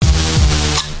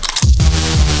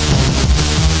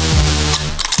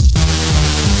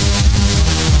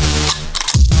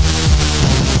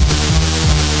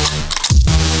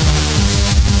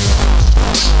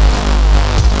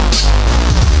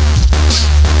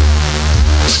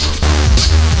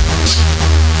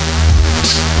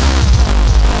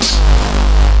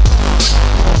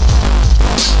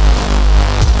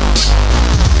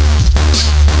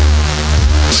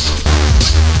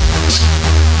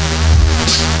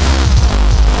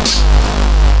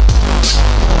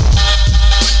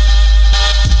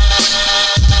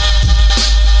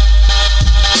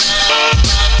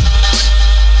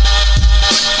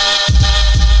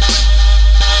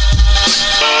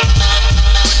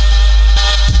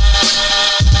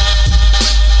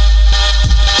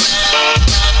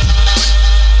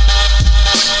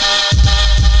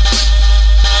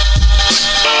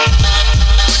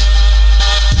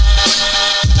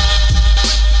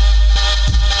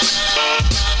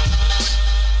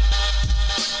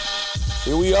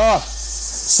we are.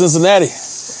 Cincinnati.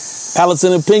 Palates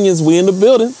and Opinions, we in the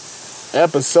building.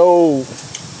 Episode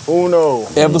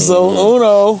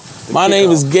uno. My name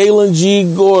is Galen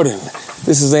G. Gordon.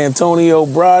 This is Antonio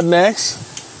Broadnax.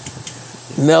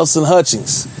 Nelson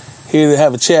Hutchings. Here to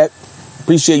have a chat.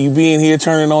 Appreciate you being here,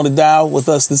 turning on the dial with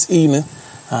us this evening.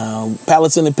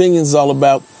 Palates and Opinions is all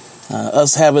about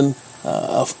us having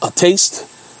a taste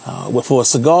for a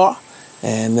cigar,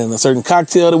 and then a certain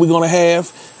cocktail that we're going to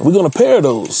have, and we're going to pair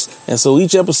those. And so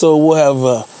each episode we'll have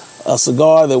a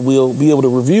cigar that we'll be able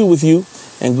to review with you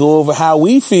and go over how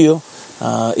we feel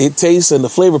it tastes and the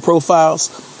flavor profiles,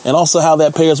 and also how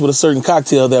that pairs with a certain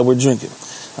cocktail that we're drinking.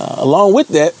 Along with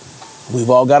that,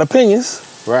 we've all got opinions.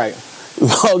 Right.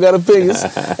 We've all got opinions.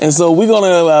 And so we're going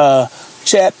to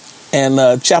chat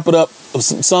and chop it up,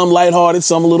 some lighthearted,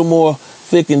 some a little more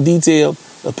thick and detailed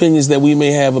opinions that we may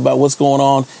have about what's going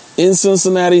on in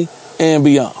Cincinnati and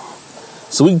beyond.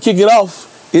 So we can kick it off.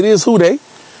 It is Who Day.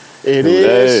 It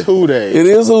is Who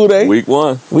Day. Week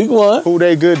one. Who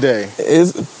Day, good day.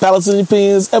 It's Palates and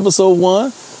Opinions, episode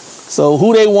 1. So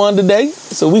Who Day won today,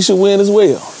 so we should win as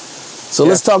well. So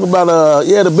let's talk about,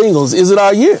 the Bengals. Is it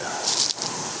our year?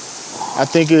 I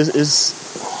think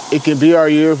it can be our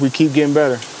year if we keep getting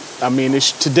better. I mean,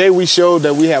 today we showed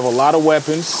that we have a lot of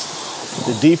weapons.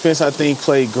 The defense, I think,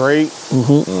 played great.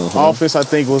 Offense, I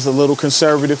think, was a little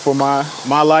conservative for my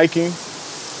liking.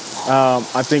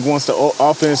 I think once the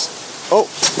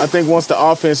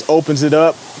offense opens it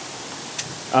up,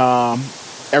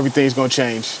 everything's going to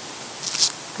change.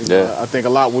 Yeah. I think a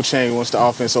lot will change once the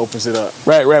offense opens it up.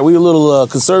 Right. We were a little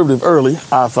conservative early,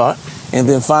 I thought, and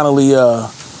then finally, and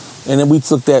then we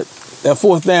took that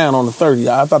fourth down on the 30.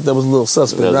 I thought that was a little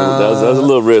suspect. That was a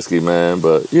little risky, man.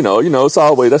 But you know, it's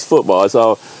always, that's football. It's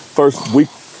all first,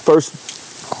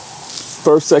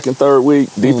 second, third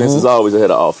week. Defense is always ahead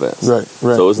of offense. Right.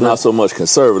 So it's not so much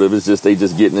conservative. It's just they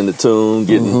just getting in the tune,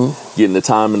 getting the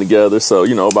timing together. So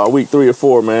about week 3 or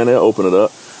 4, man, they'll open it up.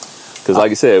 Because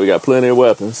like you said, we got plenty of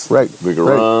weapons. Right. We can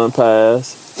run,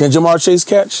 pass. Can Jamar Chase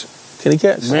catch? Can he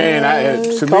catch? Man,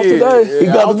 He got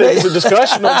today. It's a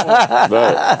discussion no more.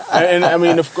 Right. And I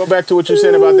mean, go back to what you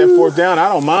said about that fourth down, I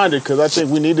don't mind it because I think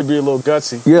we need to be a little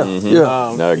gutsy. Yeah.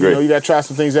 I agree. You got to try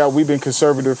some things out. We've been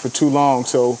conservative for too long,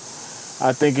 so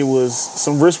I think it was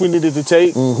some risk we needed to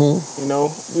take.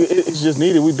 It's just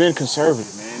needed. We've been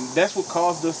conservative, man. That's what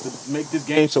caused us to make this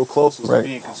game so close, was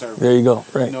being conservative. There you go.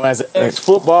 Right. As an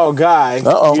ex-football guy,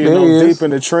 deep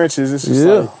in the trenches, it's just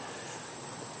like,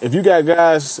 if you got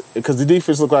guys, because the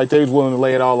defense looked like they was willing to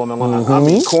lay it all on the line. I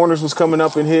mean, corners was coming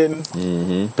up and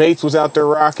hitting. Bates was out there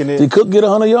rocking it. Did Cook get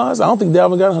 100 yards? I don't think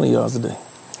Dalvin got 100 yards today.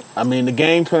 I mean, the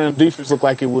game plan defense looked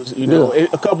like it was, a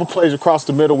couple plays across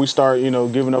the middle. We start,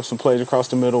 giving up some plays across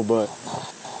the middle, but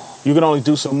you can only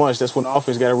do so much. That's when the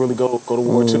offense got to really go to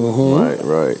war too.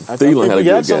 Right. Thielen had a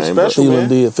good game. Special,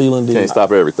 Thielen did. Can't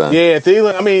stop everything. Yeah,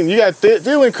 Thielen. I mean, you got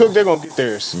Thielen and Cook. They're gonna get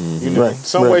theirs.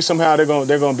 Some way, somehow, they're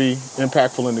gonna be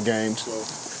impactful in the game.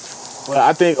 So, but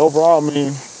I think overall,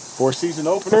 for a season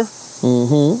opener,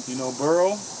 Burrow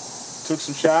took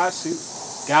some shots. He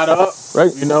got up.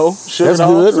 Right. That's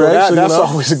good, right? That's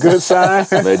always a good sign.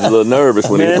 Made you a little nervous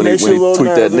when he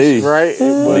tweaked that knee. Right.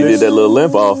 When he did that little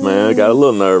limp off, man, got a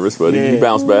little nervous, but he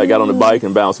bounced back, got on the bike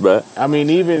and bounced back. I mean,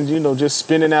 even, just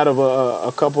spinning out of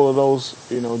a couple of those,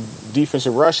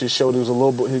 defensive rushes showed he was a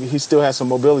little bit, he still has some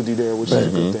mobility there, which is a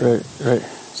good thing. Right.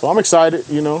 So I'm excited,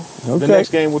 The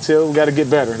next game will tell. We got to get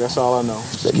better. That's all I know.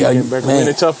 We're in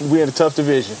a tough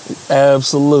division.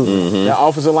 Absolutely. That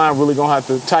offensive line really going to have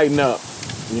to tighten up.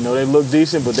 They look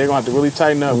decent, but they're going to have to really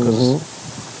tighten up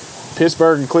because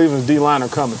Pittsburgh and Cleveland's D-line are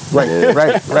coming.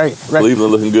 Right.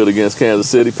 Cleveland looking good against Kansas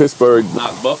City. Pittsburgh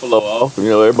knocked Buffalo off.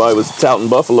 Everybody was touting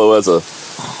Buffalo as a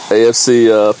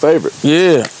AFC favorite.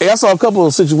 Yeah. Hey, I saw a couple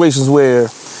of situations where,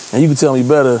 and you can tell me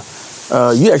better,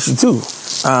 you actually too.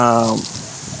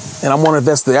 And I'm wondering if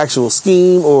that's the actual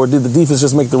scheme or did the defense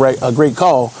just make a great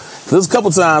call. There's a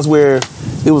couple times where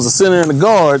it was a center and a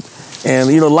guard, and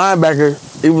linebacker.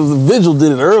 It was Vigil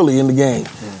did it early in the game,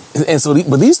 and so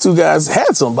but these two guys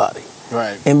had somebody,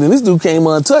 right? And then this dude came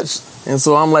untouched, and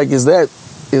so I'm like, is that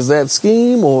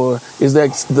scheme or is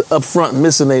that the upfront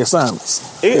missing their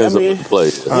assignments? It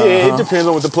depends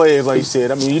on what the play is. Like you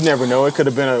said, you never know. It could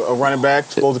have been a running back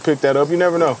supposed to pick that up. You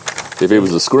never know. If it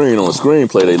was a screen on a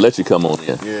screenplay, they let you come on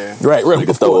in. Yeah. Right. You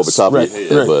can throw over top of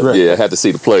your head. But I had to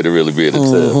see the play to really be able to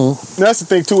tell. That's the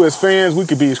thing, too. As fans, we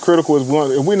could be as critical as we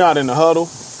want. If we're not in the huddle,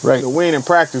 we ain't in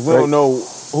practice, we don't know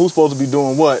who's supposed to be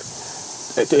doing what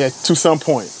to some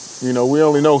point. We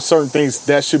only know certain things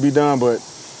that should be done, but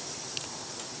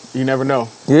you never know.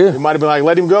 Yeah. It might have been like,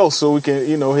 let him go so we can,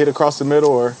 hit across the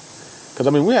middle or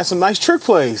Because, I mean, we had some nice trick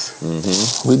plays.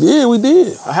 We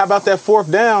did. How about that fourth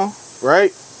down,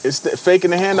 right? It's faking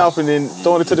the handoff and then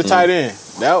throwing it to the tight end.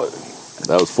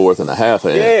 That was 4th and a half.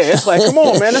 Yeah, it's like, come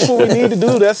on, man. That's what we need to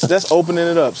do. That's opening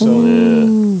it up. So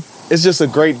it's just a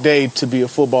great day to be a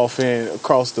football fan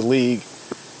across the league.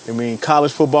 I mean,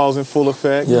 college football's in full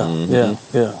effect. Yeah.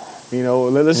 You know,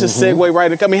 let's just segue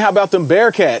right in. I mean, how about them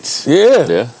Bearcats? Yeah.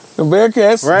 Yeah. The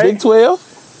Bearcats, Right? Big 12.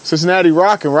 Cincinnati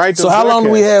rocking, right? So how long do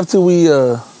we have till we,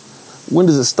 when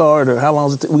does it start, or how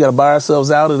long is it, we got to buy ourselves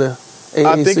out of the AAC?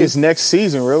 I think it's next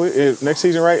season, really. Next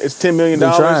season, right? It's $10 million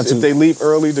They're trying to. if they leave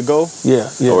early to go. Yeah.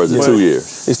 Or is it 2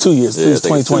 years? It's 2 years. Yeah, It's I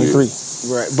think it's 2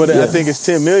 2023. Right. But I think it's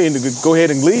 $10 million to go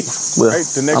ahead and leave, Well, right?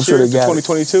 The next I'm sure year, they got it.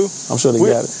 2022. I'm sure they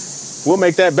got it. We'll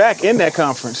make that back in that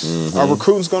conference. Our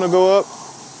recruiting's going to go up.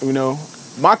 You know,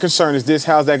 my concern is this: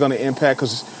 how's that going to impact?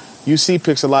 Because UC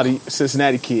picks a lot of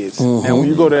Cincinnati kids, and when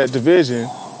you go to that division,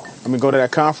 go to that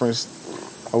conference,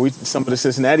 some of the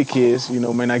Cincinnati kids, you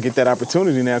know, may not get that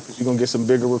opportunity now because you're going to get some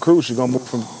bigger recruits. You're going to move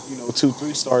from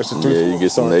 2-3 stars to 3-4 Yeah, you get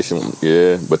some stars. nation.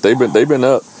 Yeah, but they've been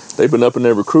up in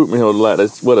their recruitment here a lot.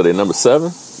 That's what are they, number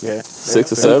 7, Yeah,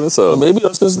 6 or 7? So Maybe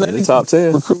those Cincinnati in the top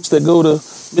 10. recruits that go to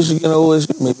Michigan or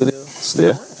OSU, maybe they'll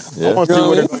stay. Yeah, I want to You see know where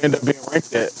what I they're going to end up being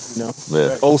ranked at. You know,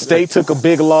 Yeah. Old State took a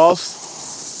big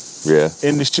loss yeah.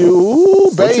 in the shoe. Ooh,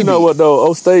 baby. But you know what though,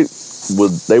 O State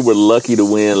they were lucky to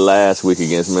win last week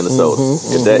against Minnesota.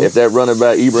 If that running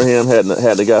back Ibrahim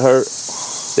hadn't got hurt,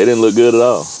 they didn't look good at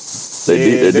all.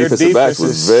 Their defensive backs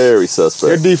was very suspect.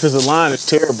 Their defensive line is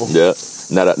terrible. Yeah.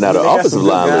 Now the They got offensive some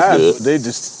line guys, was but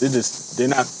good.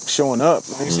 they're not showing up.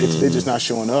 They're just not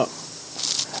showing up.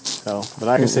 So, but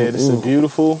like I said, it's a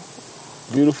beautiful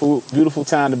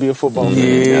time to be a football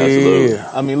fan. Absolutely.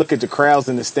 Yeah. I mean, look at the crowds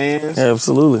in the stands.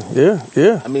 Absolutely.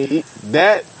 Yeah. I mean,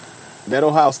 that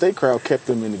Ohio State crowd kept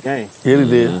them in the game. Yeah, they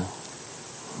did.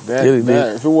 That, Yeah, they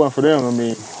did. if it wasn't for them, I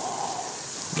mean,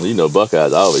 Well, you know,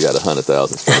 Buckeyes always got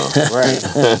 100,000 strong. right?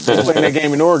 They playing that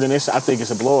game in Oregon. I think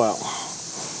it's a blowout.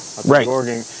 I think Right.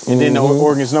 Oregon, and then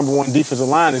Oregon's number one defensive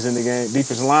line is in the game.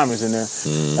 Defensive lineman's in there.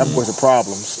 That boy's a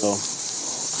problem. So.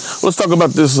 Let's talk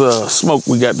about this smoke.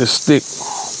 We got this stick.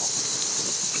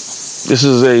 This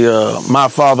is a My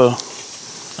Father,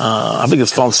 I think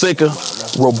it's Fonseca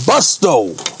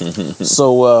Robusto.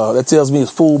 So that tells me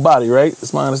it's full body, right?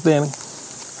 That's my understanding.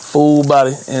 Full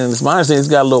body, and it's my understanding it's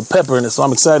got a little pepper in it. So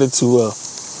I'm excited to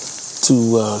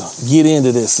get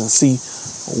into this and see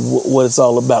what it's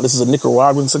all about. This is a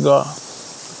Nicaraguan cigar.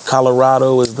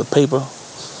 Colorado is the paper.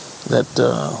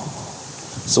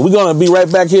 So we're gonna be right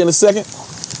back here in a second.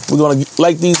 We're gonna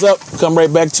light these up. Come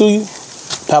right back to you.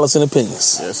 Palace and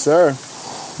Opinions. Yes, sir.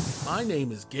 My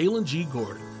name is Galen G.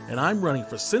 Gordon, and I'm running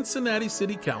for Cincinnati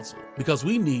City Council because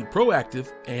we need proactive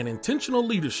and intentional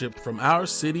leadership from our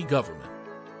city government.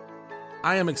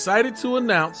 I am excited to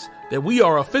announce that we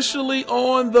are officially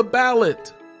on the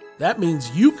ballot. That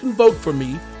means you can vote for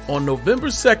me on November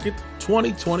 2nd,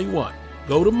 2021.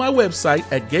 Go to my website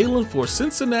at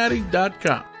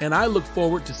GalenForCincinnati.com, and I look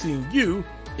forward to seeing you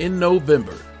in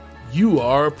November. You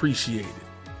are appreciated.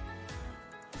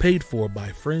 Paid for by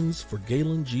Friends for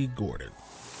Galen G. Gordon.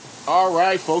 All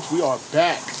right, folks, we are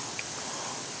back.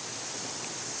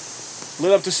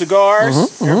 Lit up the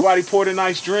cigars. Everybody poured a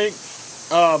nice drink.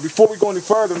 Before we go any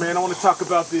further, man, I want to talk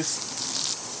about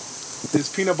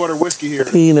this peanut butter whiskey here.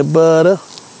 Peanut butter.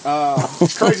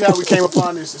 It's crazy how we came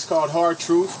upon this. It's called Hard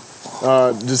Truth.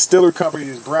 The distillery company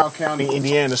is Brown County,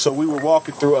 Indiana. So we were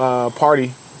walking through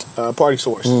Party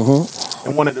Source,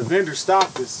 and one of the vendors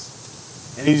stopped us.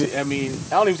 And I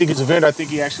don't even think he's a vendor. I think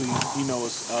he actually,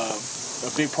 is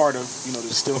a big part of, the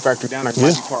distilling factory down there. He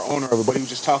might be part owner of it, but he was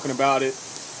just talking about it.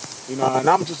 And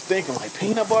I'm just thinking, like,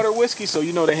 peanut butter whiskey? So,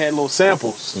 they had little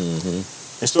samples.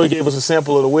 And so he gave us a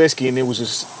sample of the whiskey, and it was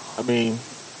just, I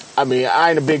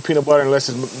ain't a big peanut butter unless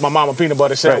it's my mama peanut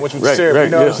butter sandwich with syrup. You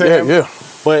know what I'm saying? Yeah.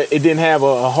 But it didn't have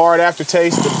a hard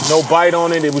aftertaste, no bite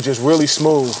on it. It was just really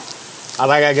smooth. I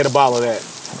gotta get a bottle of that.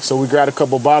 So we grabbed a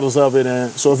couple of bottles of it. And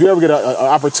so if you ever get an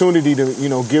opportunity to,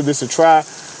 give this a try,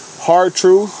 Hard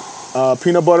Truth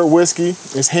peanut butter whiskey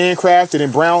is handcrafted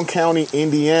in Brown County,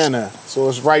 Indiana. So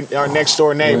it's right our next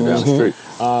door neighbor. Down the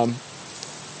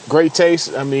street. Great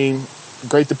taste.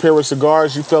 Great to pair with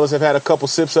cigars. You fellas have had a couple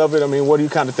sips of it. What do you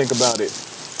kind of think about it?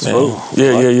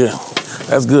 Yeah.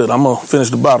 That's good. I'm going to finish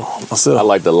the bottle myself. I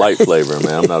like the light flavor,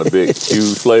 man. I'm not a big,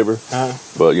 huge flavor.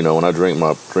 But, when I drink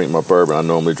my bourbon, I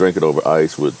normally drink it over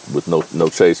ice with no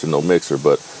chaser, no mixer.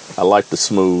 But I like the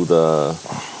smooth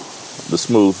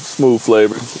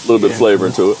flavor, a little bit of flavor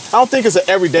into it. I don't think it's an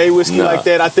everyday whiskey like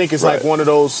that. I think it's like one of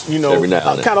those, Every now and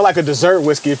then. kind of like a dessert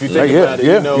whiskey if you think about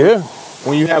it.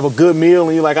 when you have a good meal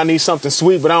and you're like, I need something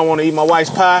sweet, but I don't want to eat my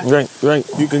wife's pie. Right.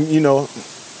 You can,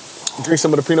 drink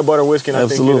some of the peanut butter whiskey, and I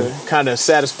think it'll kind of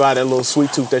satisfy that little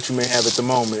sweet tooth that you may have at the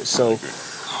moment. So,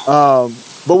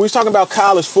 but we was talking about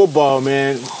college football,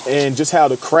 man, and just how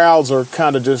the crowds are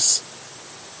kind of just,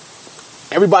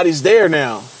 everybody's there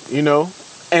now,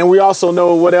 and we also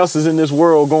know what else is in this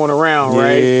world going around,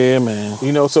 right? Yeah, man.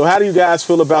 So how do you guys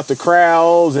feel about the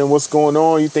crowds and what's going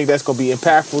on? You think that's going to be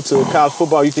impactful to college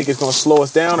football? You think it's going to slow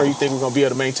us down, or you think we're going to be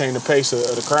able to maintain the pace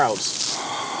of the crowds?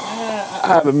 I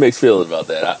have a mixed feeling about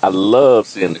that. I love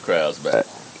seeing the crowds back.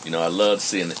 I love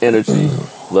seeing the energy,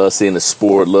 love seeing the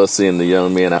sport, love seeing the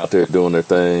young men out there doing their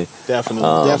thing.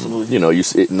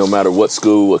 Definitely. No matter what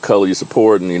school, what color you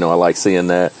support, and I like seeing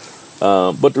that.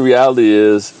 But the reality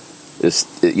is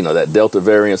that Delta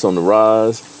variant's on the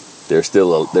rise. There's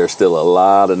still a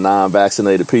lot of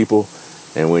non-vaccinated people,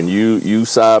 and when you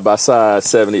side by side,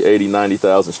 70, 80,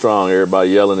 90,000 strong, everybody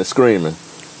yelling and screaming,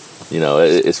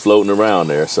 it's floating around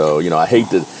there. So I hate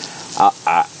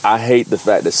I hate the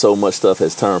fact that so much stuff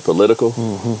has turned political.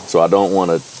 So I don't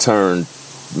want to turn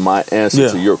my answer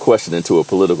to your question into a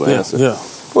political answer. Yeah.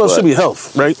 Well, it should be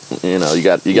health, right? You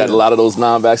got a lot of those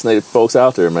non-vaccinated folks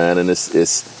out there, man, and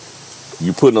it's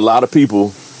you putting a lot of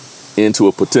people into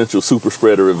a potential super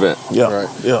spreader event. Yeah, right.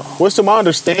 Yeah. What's to my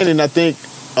understanding, I think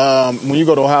when you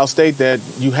go to Ohio State, that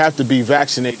you have to be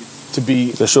vaccinated to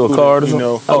be to show a card,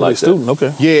 I like student.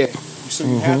 Okay. Yeah. So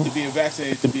you have to be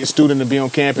vaccinated to be a student and be on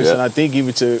campus, and I think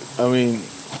even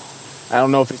I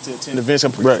don't know if it's to attend events.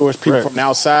 I'm pretty sure it's people from the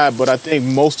outside, but I think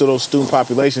most of those student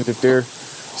populations, if they're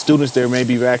students, there may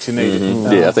be vaccinated.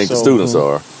 I think the students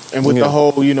are. And with the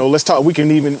whole, let's talk. We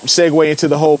can even segue into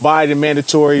the whole Biden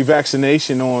mandatory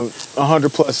vaccination on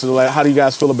 100 plus. So like, how do you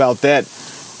guys feel about that?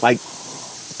 Like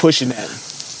pushing that?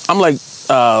 I'm like,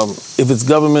 if it's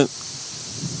government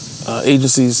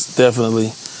agencies,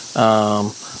 definitely.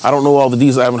 I don't know all the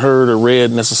details. I haven't heard or read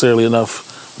necessarily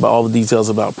enough about all the details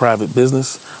about private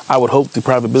business. I would hope the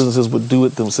private businesses would do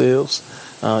it themselves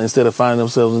instead of finding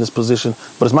themselves in this position.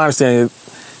 But it's my understanding that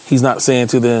he's not saying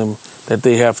to them that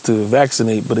they have to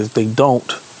vaccinate, but if they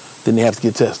don't, then they have to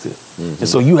get tested. And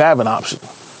so you have an option.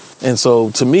 And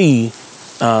so to me,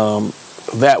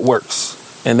 that works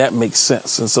and that makes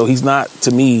sense. And so he's not,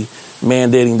 to me,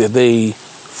 mandating that they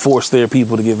force their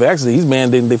people to get vaccinated. He's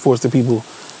mandating they force their people.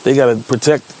 They got to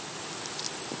protect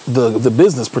the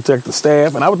business, protect the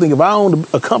staff. And I would think if I owned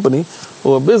a company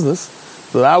or a business,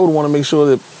 that I would want to make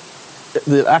sure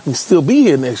that I can still be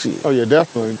here next year. Oh yeah,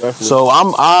 definitely. So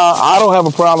I don't have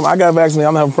a problem. I got vaccinated.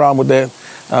 I don't have a problem with that.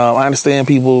 I understand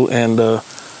people and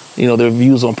their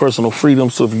views on personal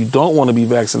freedom. So if you don't want to be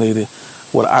vaccinated,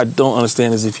 what I don't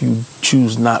understand is if you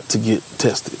choose not to get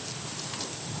tested.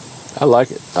 I like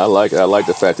it. I like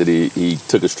the fact that he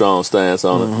took a strong stance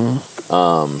on it.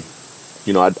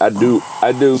 I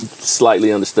do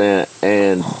slightly understand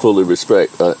and fully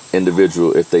respect an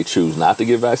individual if they choose not to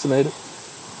get vaccinated.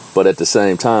 But at the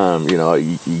same time, you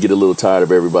get a little tired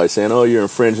of everybody saying, "Oh, you're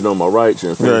infringing on my rights.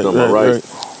 You're infringing on my rights."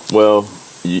 Right. Well,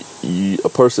 a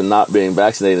person not being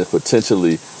vaccinated and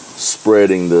potentially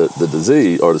spreading the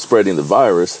disease or spreading the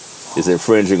virus is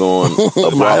infringing on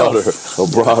a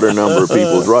broader number of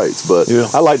people's rights. But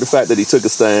I like the fact that he took a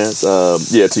stance.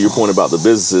 To your point about the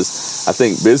businesses, I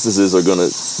think businesses are gonna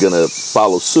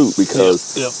follow suit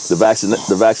because the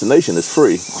vaccination is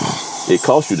free. It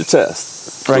costs you to test.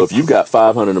 Right. So if you've got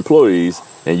 500 employees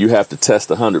and you have to test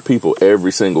 100 people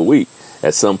every single week,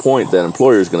 at some point that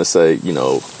employer is going to say,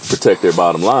 protect their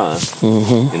bottom line.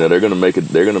 They're going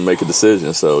to make a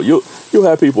decision. So you'll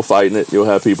have people fighting it. You'll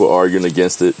have people arguing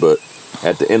against it. But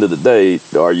at the end of the day,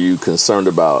 are you concerned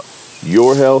about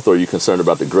your health or are you concerned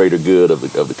about the greater good of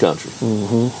the country?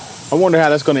 I wonder how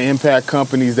that's going to impact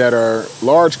companies that are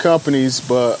large companies,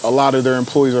 but a lot of their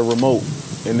employees are remote,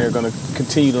 and they're going to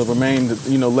continue to remain,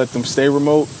 let them stay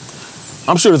remote.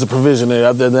 I'm sure there's a provision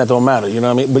there that don't matter. You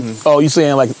know what I mean? But you're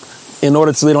saying like, in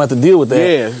order so they don't have to deal with that.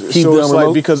 Yeah, keep so them it's remote?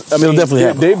 like because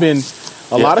they've been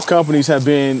a lot of companies have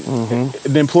been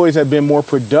the employees have been more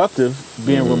productive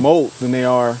being remote than they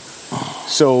are.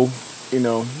 So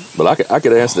But I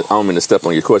could answer that. I don't mean to step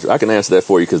on your question. I can answer that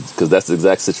for you because that's the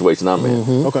exact situation I'm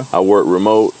in. Okay. I work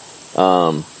remote.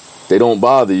 They don't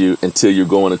bother you until you're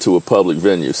going into a public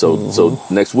venue. So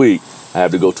next week I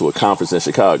have to go to a conference in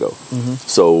Chicago.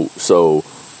 So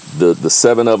the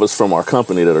 7 of us from our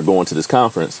company that are going to this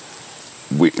conference,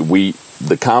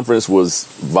 the conference was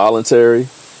voluntary.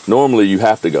 Normally you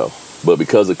have to go, but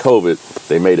because of COVID,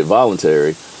 they made it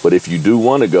voluntary. But if you do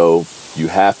want to go, you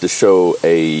have to show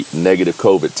a negative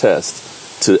COVID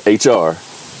test to HR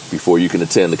before you can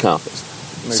attend the conference.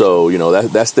 So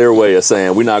that's their way of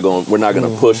saying we're not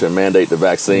gonna push and mandate the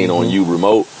vaccine on you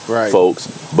remote folks.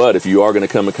 But if you are going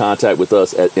to come in contact with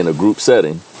us in a group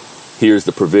setting, here's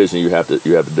the provision you have to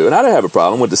do. And I didn't have a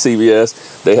problem with the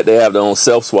CVS. They have their own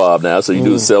self swab now, so you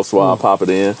do the self swab, pop it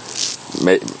in.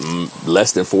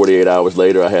 Less than 48 hours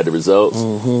later, I had the results.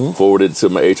 Forwarded it to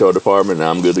my HR department, and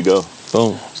I'm good to go.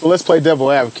 Boom. So let's play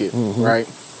devil advocate, right?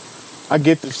 I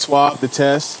get the swab, the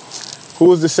test.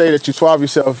 Who is to say that you swab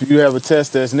yourself, you have a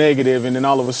test that's negative, and then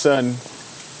all of a sudden,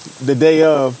 the day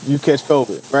of, you catch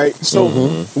COVID, right?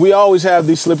 So we always have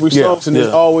these slippery slopes, and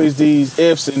there's always these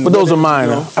ifs. But those are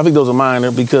minor. I think those are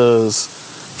minor because,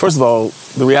 first of all,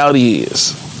 the reality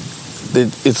is that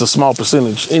it's a small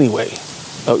percentage anyway.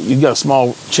 You got a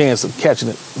small chance of catching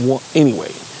it anyway.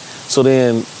 So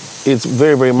then it's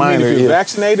very, very minor. If you're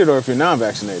vaccinated or if you're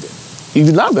non-vaccinated? If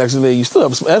you're not vaccinated, you still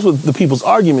have. That's what the people's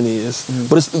argument is.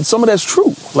 But some of that's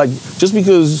true. Like, just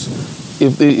because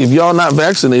if y'all not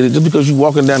vaccinated, just because you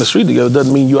walking down the street together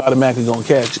doesn't mean you automatically gonna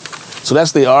catch it. So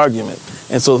that's the argument.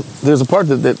 And so there's a part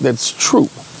that's true.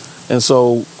 And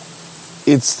so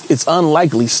it's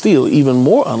unlikely still, even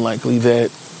more unlikely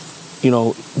that,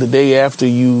 the day after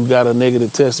you got a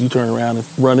negative test, you turn around and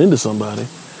run into somebody.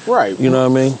 Right. You know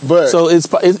what I mean? But so is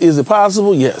it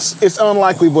possible? Yes. It's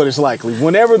unlikely, but it's likely.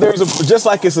 Whenever there's just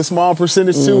like it's a small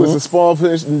percentage too, it's a small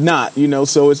percentage not,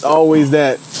 so it's always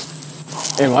that.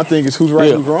 And I think it's who's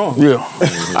right, who's wrong. Yeah.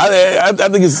 I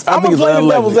think it's I'm unlikely. playing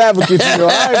devil's advocate, we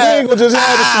ain't gonna just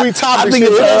have the sweet topic. I think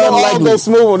it's unlikely. Go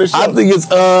smooth on this show. I think it's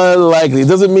unlikely. It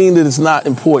doesn't mean that it's not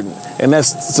important. And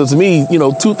so to me,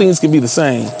 two things can be the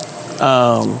same.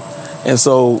 And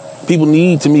so people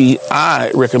need, to me,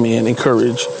 I recommend,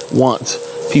 encourage, want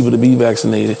people to be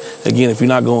vaccinated. Again, if you're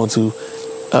not going to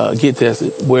get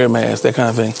tested, wear a mask, that kind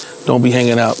of thing. Don't be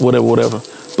hanging out, whatever.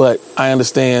 But I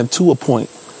understand to a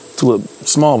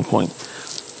small point,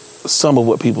 some of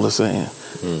what people are saying.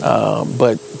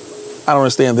 But I don't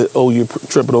understand that, you're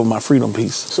tripping over my freedom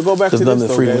piece. So go back to this,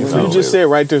 though, you just said,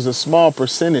 right, there's a small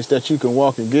percentage that you can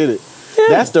walk and get it. Yeah.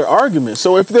 That's their argument.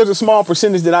 So if there's a small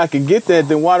percentage that I can get that,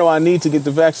 then why do I need to get the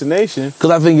vaccination?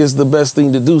 Because I think it's the best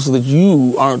thing to do so that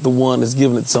you aren't the one that's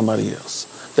giving it to somebody else.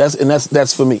 That's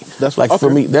for me. For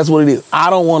me, that's what it is. I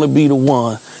don't want to be the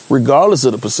one, regardless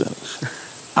of the percentage.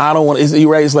 I don't want to, you're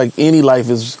right, it's like any life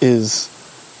is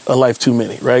a life too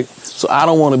many, right? So I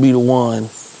don't want to be the one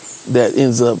that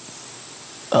ends up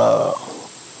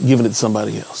giving it to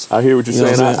somebody else. I hear what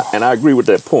you're saying, and I agree with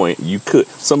that point.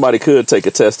 Somebody could take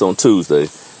a test on Tuesday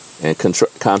and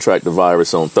contract the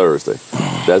virus on Thursday.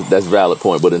 That's a valid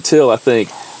point. But until I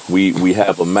think we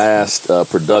have a mass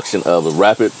production of a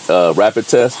rapid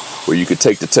test where you could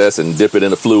take the test and dip it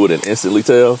in the fluid and instantly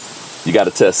tell, you got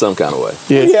to test some kind of way.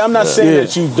 Yeah, I'm not saying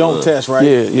that you don't test, right?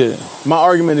 Yeah. My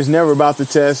argument is never about the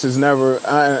test. It's never,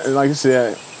 like I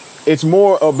said, it's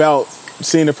more about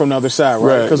seeing it from the other side,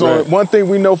 right? Because one thing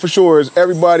we know for sure is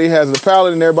everybody has a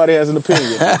palate and everybody has an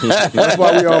opinion. That's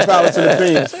why we're on palates and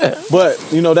opinions. But,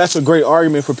 that's a great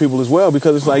argument for people as well,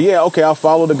 because it's like, I'll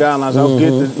follow the guidelines. I'll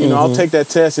get I'll take that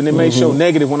test and it may show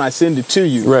negative when I send it to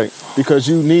you. Right. Because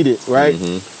you need it, right?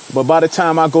 But by the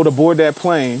time I go to board that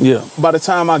plane, by the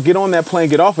time I get on that plane,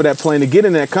 get off of that plane, to get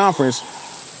in that conference,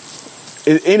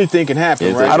 anything can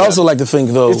happen, right? I'd also like to think,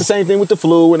 though, it's the same thing with the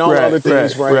flu and all the other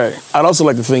things, right? I'd also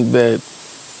like to think that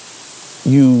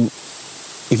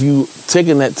if you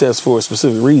taking that test for a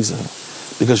specific reason,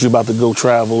 because you're about to go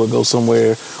travel or go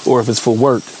somewhere, or if it's for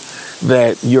work,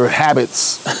 that your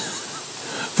habits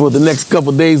for the next couple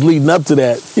of days leading up to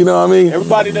that, you know what I mean?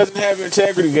 Everybody doesn't have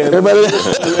integrity together.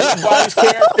 Everybody's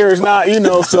character is not,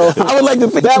 so I would like to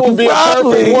think that would be a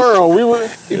perfect world.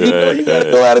 You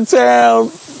gotta go out of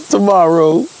town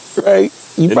tomorrow, right?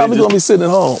 You're probably going to be sitting at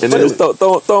home. And then just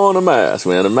throw on a mask,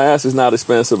 man. A mask is not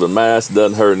expensive. A mask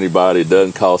doesn't hurt anybody. It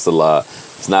doesn't cost a lot.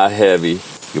 It's not heavy. You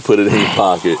can put it in your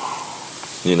pocket.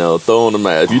 Throw on a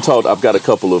mask. I've got a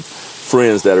couple of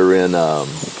friends that are in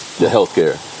the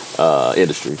healthcare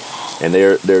industry, and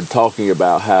they're talking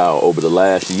about how over the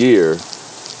last year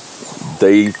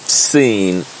they've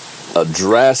seen a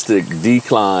drastic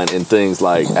decline in things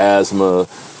like asthma,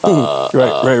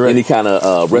 right. Any kind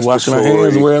of respiratory. Washing our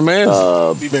hands and wearing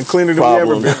masks. We've been cleaner than we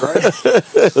ever been,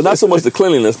 right? So not so much the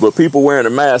cleanliness, but people wearing a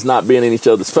mask, not being in each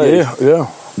other's face.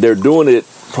 Yeah. They're doing it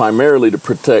primarily to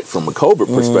protect from a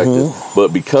COVID perspective,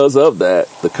 but because of that,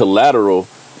 the collateral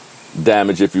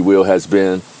damage, if you will, has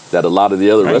been that a lot of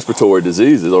the other respiratory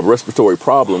diseases or respiratory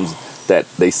problems that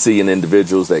they see in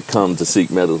individuals that come to seek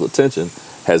medical attention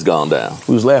has gone down.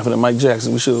 We was laughing at Mike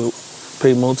Jackson. We should have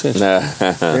paid more attention.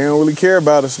 They don't really care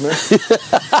about us, man.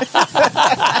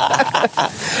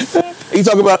 You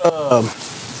talk about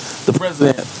the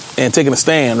president and taking a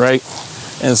stand, right?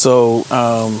 And so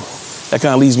that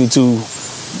kind of leads me to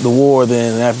the war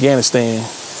then in Afghanistan,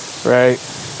 right?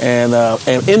 And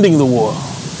ending the war.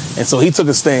 And so he took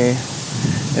a stand.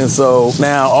 And so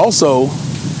now also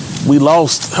we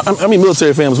lost, how many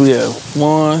military families we have?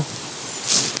 One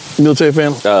military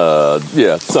family?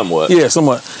 Yeah, somewhat. Yeah,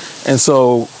 somewhat. And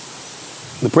so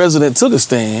the president took a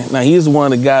stand. Now he's the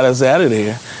one that got us out of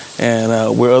there,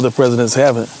 and where other presidents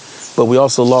haven't. But we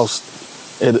also lost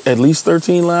at least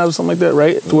 13 lives or something like that,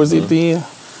 right? Towards the end.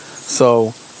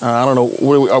 So I don't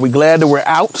know. Are we glad that we're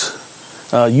out?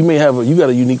 You got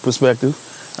a unique perspective.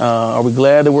 Are we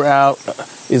glad that we're out?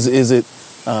 Is it?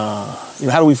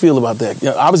 How do we feel about that?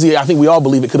 Obviously, I think we all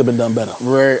believe it could have been done better.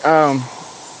 Right.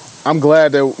 I'm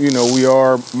glad that we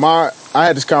are. I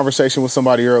had this conversation with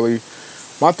somebody early.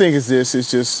 My thing is this: it's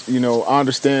just I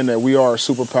understand that we are a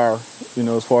superpower,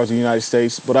 as far as the United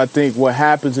States. But I think what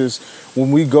happens is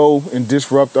when we go and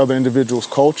disrupt other individuals'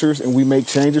 cultures and we make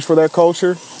changes for that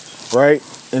culture, right?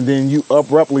 And then you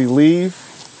abruptly leave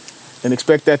and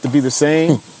expect that to be the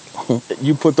same.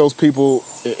 You put those people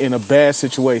in a bad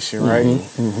situation, right?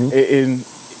 And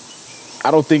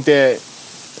I don't think that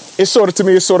it's sort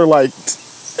of like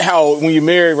how when you're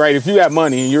married, right? If you have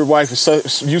money and your wife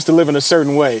is used to living a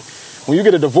certain way, when you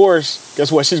get a divorce,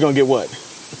 guess what? She's gonna get what?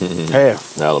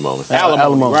 Half alimony,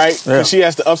 right? Because Yeah. she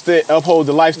has to uphold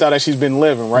the lifestyle that she's been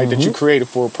living, right? That you created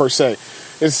for her, per se.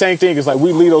 It's the same thing. It's like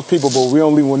we leave those people, but we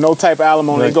don't leave with no type of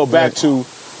alimony. They go back to.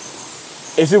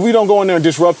 If we don't go in there and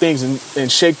disrupt things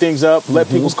and shake things up, let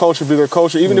people's culture be their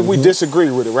culture, even if we disagree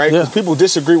with it, right? Because people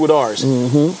disagree with ours.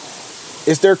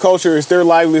 It's their culture, it's their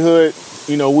livelihood.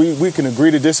 We can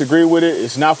agree to disagree with it.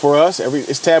 It's not for us.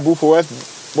 It's taboo for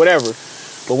us, whatever.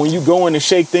 But when you go in and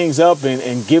shake things up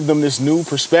and give them this new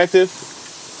perspective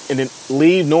and then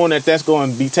leave knowing that that's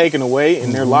going to be taken away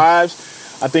in their lives,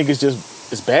 I think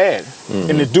it's bad.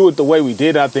 And to do it the way we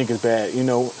did, I think is bad,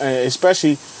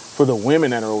 especially for the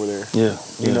women that are over there.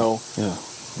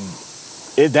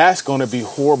 That's going to be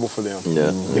horrible for them.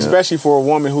 Especially for a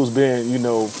woman who's been,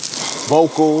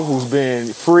 vocal, who's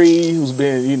been free, who's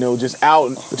been, just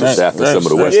out. Just after some of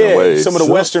the Western ways. Some of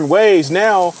the Western ways.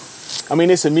 Now, I mean,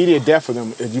 it's immediate death for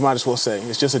them, you might as well say.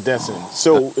 It's just a death sentence.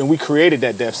 So, and we created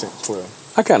that death sentence for them.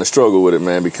 I kind of struggle with it,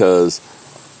 man, because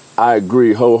I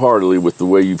agree wholeheartedly with the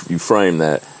way you frame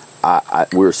that.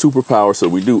 We're a superpower, so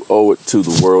we do owe it to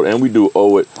the world, and we do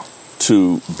owe it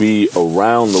to be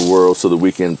around the world so that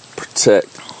we can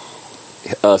protect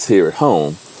us here at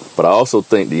home. But I also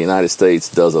think the United States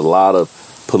does a lot of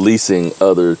policing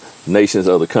other nations,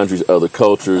 other countries, other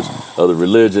cultures, other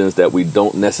religions that we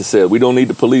don't need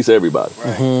to police everybody.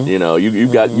 Right.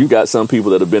 You got some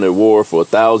people that have been at war for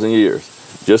 1,000 years.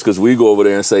 Just because we go over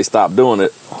there and say stop doing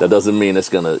it, that doesn't mean it's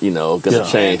gonna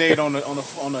change. Band-Aid on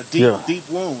a deep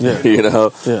wound.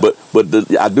 But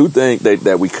I do think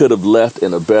that we could have left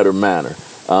in a better manner,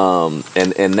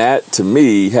 and that to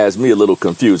me has me a little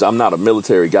confused. I'm not a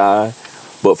military guy,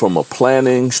 but from a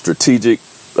planning, strategic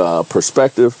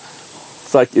perspective,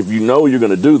 it's like if you're going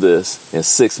to do this in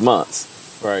 6 months.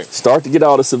 Right. Start to get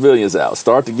all the civilians out.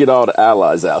 Start to get all the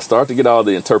allies out. Start to get all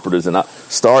the interpreters and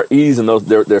start easing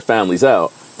their families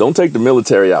out. Don't take the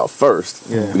military out first.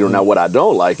 Yeah. Now what I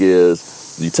don't like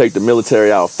is you take the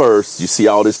military out first. You see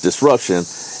all this disruption,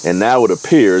 and now it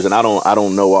appears, and I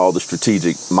don't know all the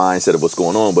strategic mindset of what's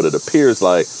going on, but it appears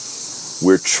like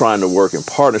we're trying to work in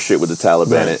partnership with the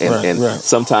Taliban and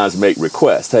sometimes make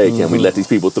requests. Hey, can we let these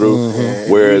people through?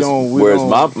 Whereas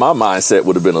my mindset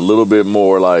would have been a little bit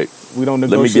more like, we don't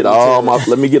let me get all my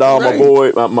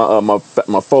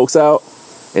folks out,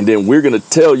 and then we're gonna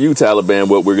tell you, Taliban,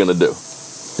 what we're gonna do.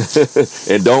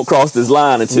 And don't cross this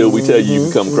line until we tell you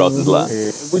can come across this line.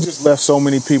 Yeah. We just left so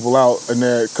many people out, and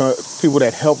there people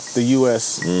that helped the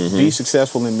U.S. be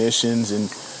successful in missions and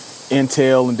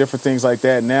intel and different things like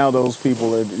that. Now those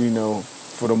people are,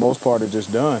 for the most part, are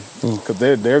just done because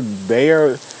they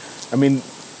are. I mean,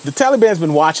 the Taliban's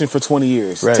been watching for 20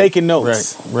 years, taking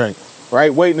notes. Right.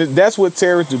 Waiting. That's what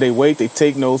terrorists do. They wait. They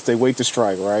take notes. They wait to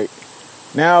strike. Right.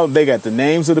 Now they got the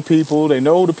names of the people. They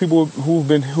know the people who's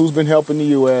been helping the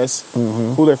U.S.,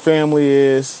 who their family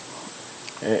is,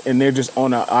 and they're just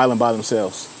on an island by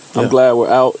themselves. I'm glad we're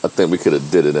out. I think we could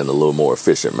have did it in a little more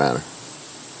efficient manner.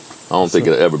 I don't think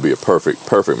it'll ever be a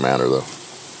perfect manner though.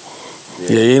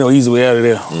 Yeah, easy way out of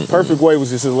there. Perfect way was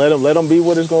just to let them be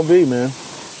what it's gonna be, man.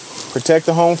 Protect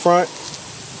the home front.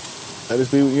 Let us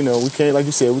be. We can't, like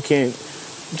you said, we can't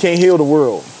heal the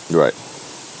world. Right.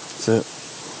 That's it.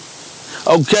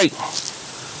 Okay,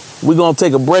 we're gonna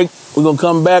take a break. We're gonna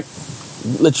come back,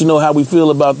 let you know how we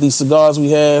feel about these cigars we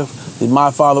have, the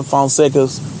My Father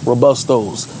Fonseca's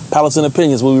Robustos. Palates and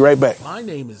Opinions. We'll be right back. My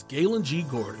name is Galen G.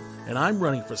 Gordon, and I'm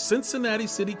running for Cincinnati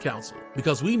City Council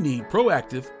because we need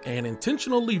proactive and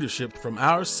intentional leadership from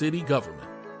our city government.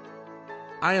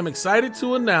 I am excited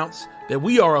to announce that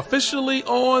we are officially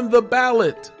on the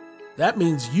ballot. That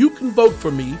means you can vote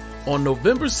for me on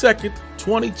November 2nd,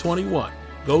 2021.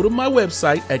 Go to my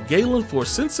website at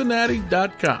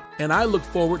GalenForCincinnati.com, and I look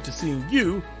forward to seeing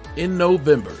you in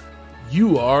November.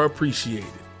 You are appreciated.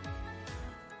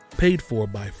 Paid for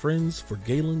by Friends for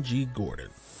Galen G. Gordon.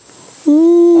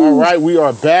 All right, we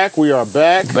are back.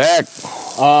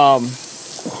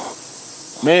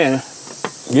 Man,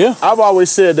 Yeah. I've always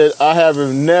said that I have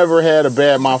never had a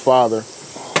bad My Father.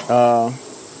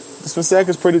 This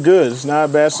Fonseca's pretty good. It's not a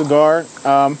bad cigar.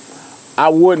 I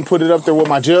wouldn't put it up there with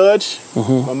my Judge.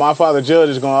 But My Father Judge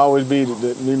is going to always be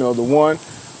the one.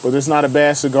 But it's not a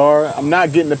bad cigar. I'm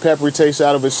not getting the peppery taste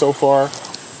out of it so far.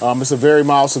 It's a very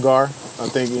mild cigar. I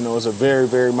think, it's a very,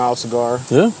 very mild cigar.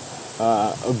 Yeah.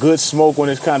 A good smoke when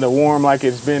it's kind of warm like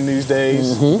it's been these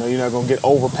days. You're not going to get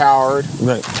overpowered.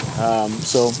 Right.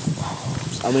 So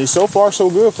far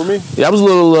so good for me. Yeah, I was a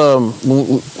little, when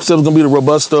we said it was going to be the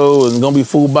Robusto and going to be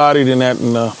full-bodied and that,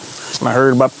 and when I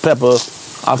heard about the pepper,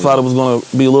 I thought it was going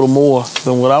to be a little more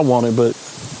than what I wanted, but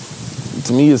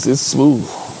to me, it's smooth.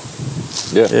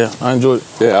 Yeah, I enjoyed it.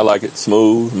 Yeah, I like it.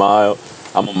 Smooth, mild.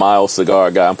 I'm a mild cigar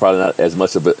guy. I'm probably not as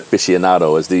much of an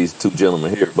aficionado as these two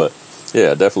gentlemen here, but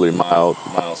yeah, definitely mild,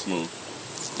 smooth.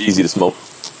 Easy to smoke.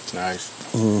 Nice.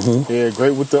 Yeah,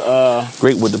 great with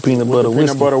the peanut butter whiskey.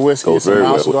 Peanut butter whiskey. It's a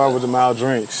mild cigar with a mild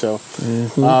drink. So,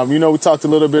 we talked a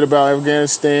little bit about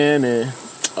Afghanistan and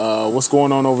what's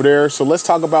going on over there. So let's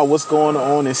talk about what's going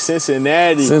on in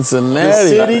Cincinnati. The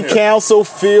city council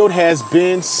field has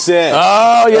been set.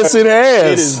 Oh, yes, it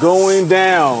has. It is going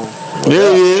down.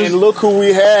 There he is. And look who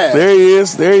we have. There he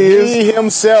is. He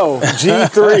himself,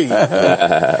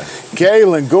 G3.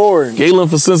 Galen Gordon. Galen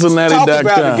for Cincinnati.com. Talk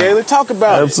about it, Galen. Talk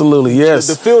about Absolutely, yes.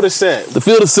 The field is set. The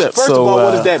field is set. First of all,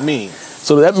 what does that mean?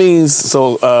 So that means,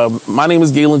 my name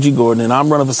is Galen G. Gordon, and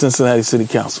I'm running for Cincinnati City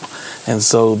Council. And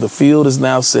so the field is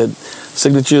now set.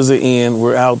 Signatures are in.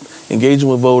 We're out engaging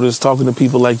with voters, talking to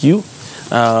people like you.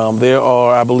 There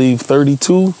are, I believe,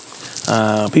 32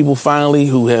 people finally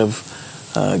who have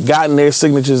gotten their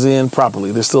signatures in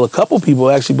properly. There's still a couple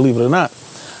people, actually, believe it or not,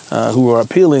 who are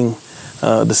appealing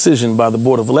decision by the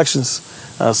Board of Elections.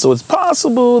 So it's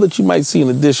possible that you might see an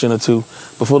addition or two.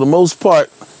 But for the most part,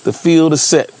 the field is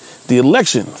set. The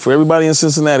election for everybody in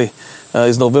Cincinnati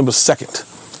is November 2nd.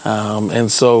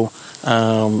 And so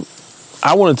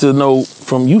I wanted to know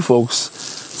from you folks,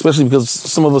 especially because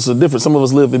some of us are different. Some of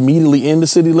us live immediately in the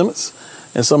city limits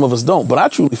and some of us don't. But I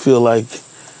truly feel like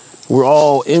we're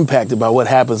all impacted by what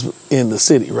happens in the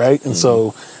city, right? And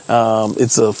so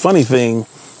it's a funny thing,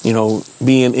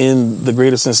 being in the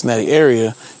greater Cincinnati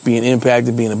area, being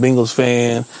impacted, being a Bengals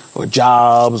fan or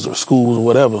jobs or schools or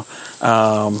whatever.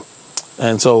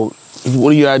 And so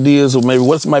what are your ideas, or maybe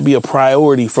what might be a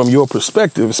priority from your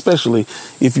perspective, especially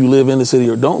if you live in the city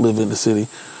or don't live in the city?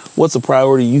 What's a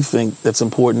priority you think that's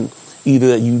important, either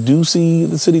that you do see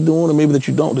the city doing or maybe that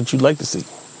you don't, that you'd like to see?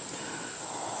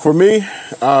 For me,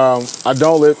 I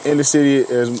don't live in the city.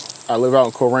 I live out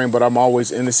in Colerain, but I'm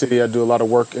always in the city. I do a lot of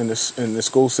work in the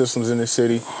school systems in the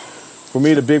city. For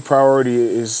me, the big priority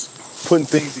is putting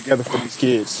things together for these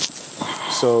kids.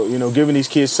 So, giving these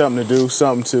kids something to do,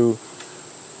 something to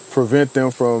prevent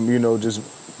them from, just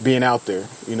being out there.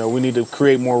 We need to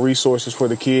create more resources for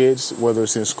the kids, whether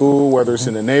it's in school, whether it's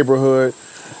in the neighborhood.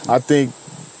 I think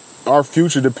our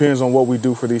future depends on what we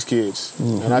do for these kids.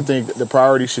 And I think the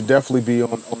priority should definitely be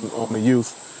on the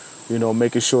youth,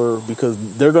 making sure, because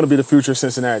they're going to be the future of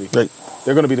Cincinnati. Right.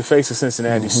 They're going to be the face of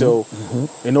Cincinnati. So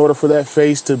in order for that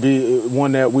face to be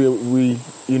one that we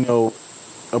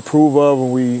approve of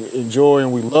and we enjoy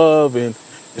and we love and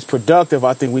it's productive,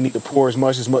 I think we need to pour as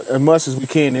much as we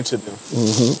can into them.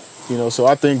 So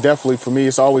I think definitely for me,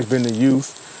 it's always been the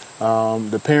youth,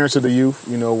 the parents of the youth,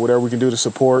 whatever we can do to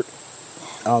support.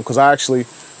 Because I actually,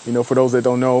 for those that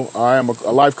don't know, I am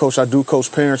a life coach. I do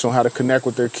coach parents on how to connect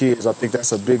with their kids. I think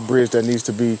that's a big bridge that needs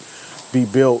to be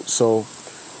built. So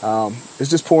it's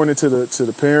just pouring into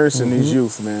the parents and these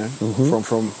youth, man,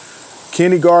 from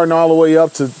kindergarten all the way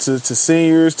up to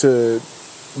seniors to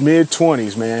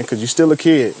mid-20s, man, because you're still a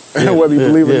kid, whether you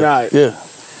believe it or not. Yeah.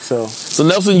 So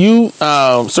Nelson, you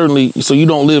certainly, so you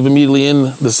don't live immediately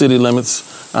in the city limits,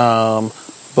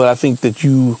 but I think that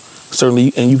you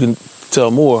certainly, and you can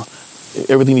tell more,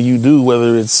 everything that you do,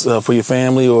 whether it's for your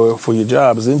family or for your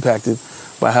job, is impacted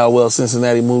by how well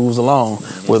Cincinnati moves along,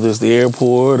 whether it's the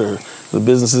airport or the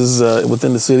businesses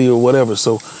within the city or whatever.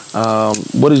 So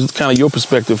what is kind of your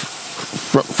perspective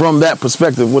from that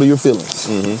perspective, what are your feelings?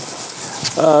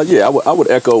 Yeah, I would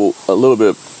echo a little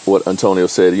bit what Antonio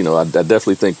said. You know, I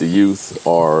definitely think the youth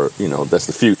are, you know, that's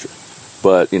the future.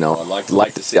 But, you know, I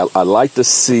like to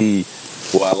see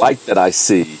that I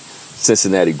see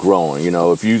Cincinnati growing. You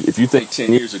know, if you think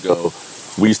 10 years ago,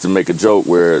 we used to make a joke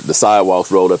where the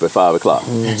sidewalks rolled up at 5 o'clock.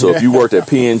 So if you worked at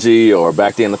P&G, or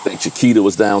back then I think Chiquita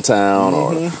was downtown,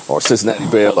 or Cincinnati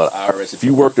Bell or IRS, if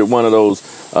you worked at one of those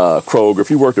Kroger,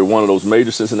 if you worked at one of those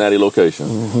major Cincinnati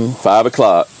locations, 5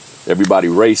 o'clock, everybody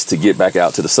raced to get back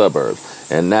out to the suburbs.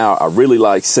 And now I really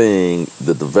like seeing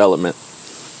the development.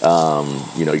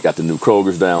 You know, you got the new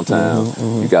Kroger's downtown.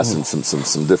 You got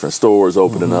some different stores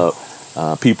opening up.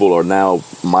 People are now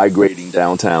migrating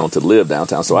downtown to live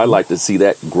downtown. So I'd like to see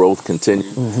that growth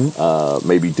continue.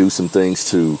 Maybe do some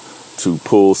things to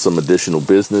pull some additional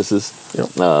businesses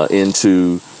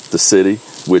into the city,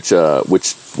 which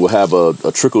will have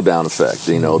a trickle down effect.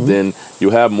 You know, then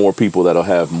you'll have more people that'll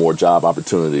have more job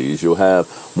opportunities. You'll have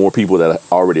more people that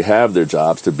already have their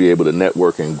jobs to be able to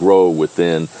network and grow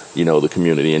within, you know, the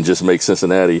community, and just make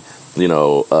Cincinnati, you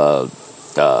know, I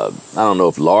don't know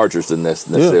if larger is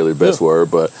necessarily the best word,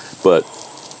 but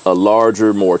a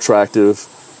larger, more attractive,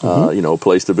 you know,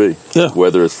 place to be. Yeah.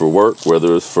 Whether it's for work,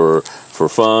 whether it's for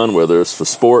fun, whether it's for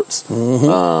sports,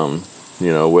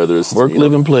 you know, whether it's work,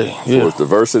 live, and play. For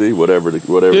diversity, whatever the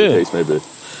case may be.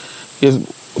 Yes,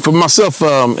 for myself,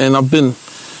 and I've been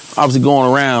obviously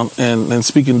going around and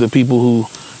speaking to people who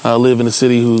live in the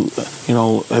city, who, you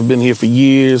know, have been here for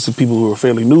years, to people who are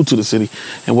fairly new to the city.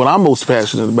 And what I'm most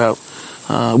passionate about,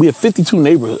 we have 52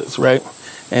 neighborhoods, right?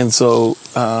 And so,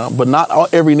 but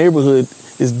not every neighborhood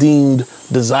is deemed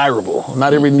desirable.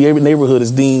 Not every neighborhood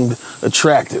is deemed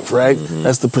attractive, right?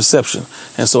 That's the perception.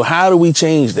 And so how do we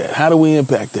change that? How do we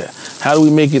impact that? How do we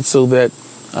make it so that,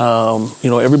 you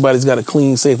know, everybody's got a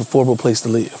clean, safe, affordable place to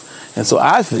live? And so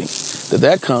I think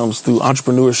that comes through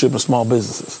entrepreneurship and small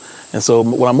businesses. And so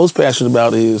what I'm most passionate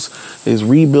about is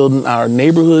rebuilding our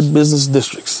neighborhood business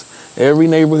districts. Every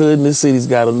neighborhood in this city's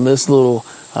got a nice little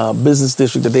business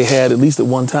district that they had at least at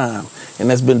one time, and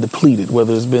that's been depleted,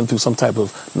 whether it's been through some type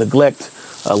of neglect,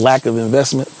 lack of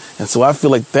investment. And so I feel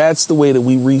like that's the way that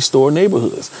we restore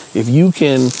neighborhoods. If you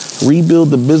can rebuild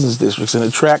the business districts and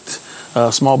attract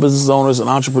small business owners and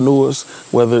entrepreneurs,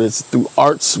 whether it's through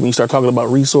arts, when you start talking about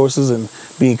resources and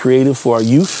being creative for our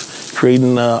youth,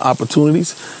 creating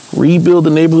opportunities, rebuild the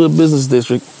neighborhood business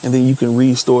district, and then you can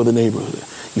restore the neighborhood.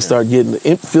 You start getting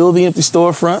fill the empty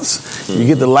storefronts. You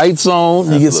get the lights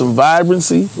on. You get some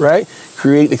vibrancy, right?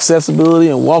 Create accessibility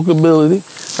and walkability,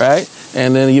 right?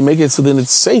 And then you make it so then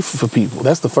it's safe for people.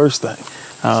 That's the first thing.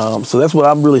 So that's what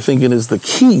I'm really thinking is the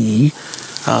key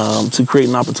to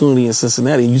creating opportunity in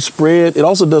Cincinnati. And you spread. It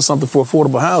also does something for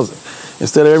affordable housing.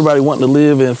 Instead of everybody wanting to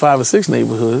live in 5 or 6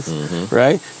 neighborhoods,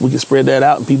 right? We can spread that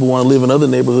out, and people want to live in other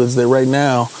neighborhoods that right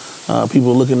now people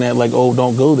are looking at like, oh,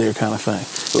 don't go there kind of thing.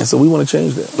 And so we want to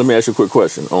change that. Let me ask you a quick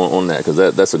question on that, because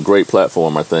that's a great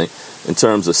platform, I think, in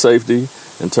terms of safety,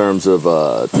 in terms of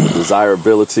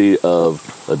desirability of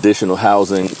additional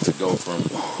housing to go from,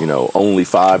 you know, only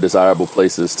 5 desirable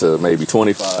places to maybe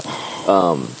 25.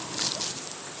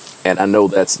 And I know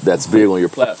that's big on your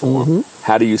platform.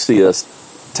 How do you see us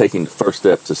taking the first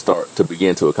step to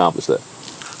begin to accomplish that?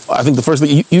 I think the first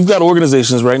thing, you've got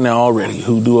organizations right now already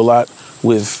who do a lot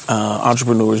with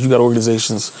entrepreneurs. You've got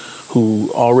organizations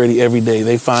who already every day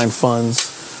they find funds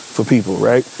for people,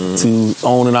 right, to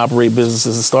own and operate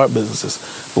businesses and start businesses.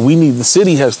 But the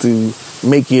city has to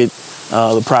make it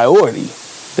the priority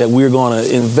that we're going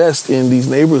to invest in these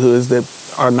neighborhoods that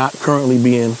are not currently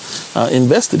being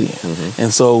invested in.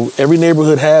 And so every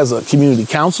neighborhood has a community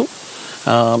council,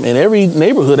 and every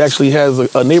neighborhood actually has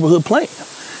a neighborhood plan.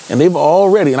 And they've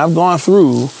already, and I've gone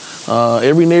through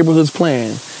every neighborhood's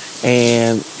plan,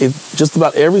 and just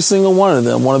about every single one of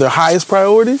them, one of their highest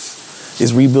priorities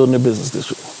is rebuilding their business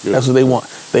district. That's what they want.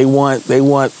 They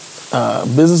want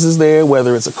businesses there,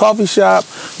 whether it's a coffee shop,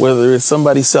 whether it's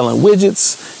somebody selling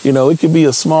widgets. You know, it could be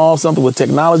a small something with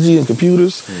technology and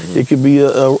computers. It could be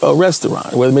a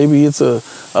restaurant, whether maybe it's a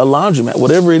laundromat,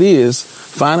 whatever it is.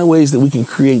 Finding ways that we can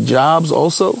create jobs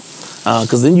also,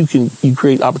 because then you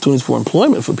create opportunities for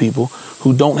employment for people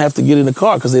who don't have to get in a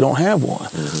car because they don't have one,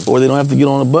 or they don't have to get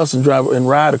on a bus and drive and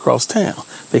ride across town.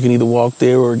 They can either walk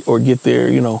there or get there,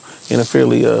 you know, in a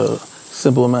fairly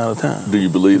simple amount of time. Do you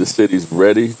believe the city's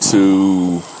ready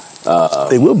to?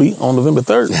 They will be on November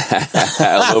 3rd.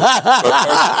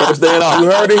 First day in August.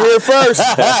 You heard it here first.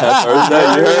 First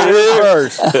day, you heard it here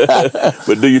first.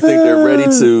 But do you think they're ready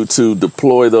to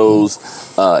deploy those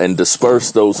and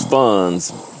disperse those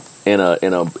funds in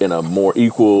a more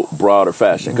equal, broader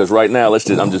fashion. Because right now,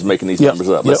 I'm just making these numbers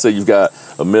up. Let's say you've got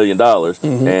 $1 million,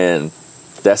 and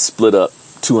that's split up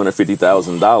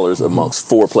 $250,000 amongst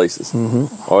 4 places.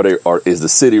 Or is the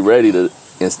city ready to,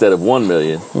 instead of $1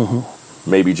 million,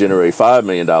 maybe generate $5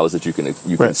 million that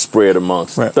you can spread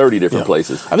amongst 30 different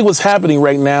places? I think what's happening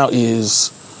right now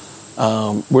is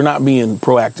we're not being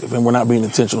proactive and we're not being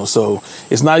intentional. So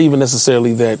it's not even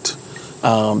necessarily that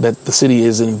that the city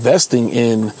is investing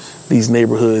in these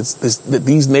neighborhoods.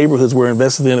 These neighborhoods were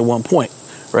invested in at one point,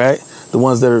 right? The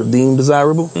ones that are deemed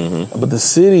desirable. But the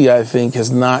city, I think, has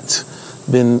not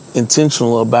been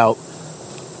intentional about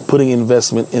putting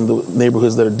investment in the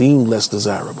neighborhoods that are deemed less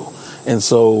desirable. And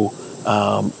so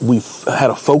we've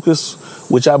had a focus,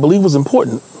 which I believe was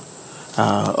important,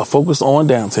 a focus on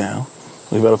downtown.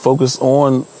 We've had a focus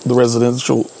on the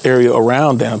residential area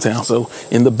around downtown, so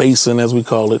in the basin, as we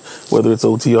call it, whether it's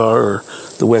OTR or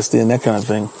the West End, that kind of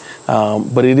thing.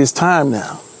 But it is time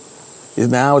now.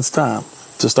 Now it's time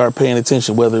to start paying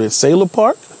attention, whether it's Saylor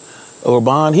Park or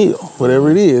Bond Hill,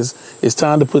 whatever it is, it's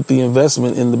time to put the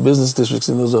investment in the business districts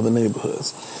in those other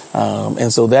neighborhoods.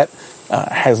 And so that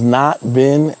has not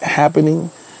been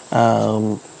happening.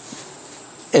 And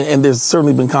there's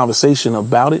certainly been conversation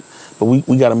about it, but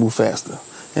we got to move faster.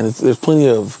 And there's plenty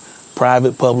of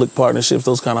private-public partnerships,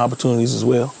 those kind of opportunities as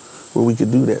well, where we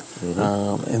could do that.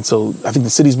 And so I think the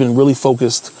city's been really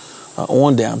focused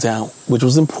on downtown, which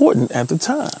was important at the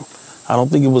time. I don't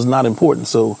think it was not important.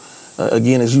 So,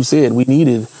 again, as you said, we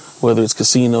needed, whether it's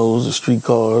casinos or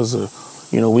streetcars or,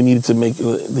 we needed to make,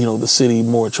 the city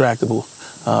more attractable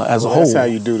as a whole. That's how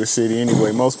you do the city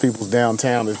anyway. Most people's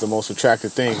downtown is the most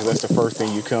attractive thing because that's the first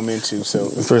thing you come into. So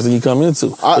the first thing you come into.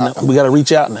 We got to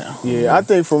reach out now. Yeah, I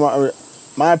think from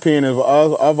my opinion,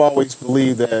 I've always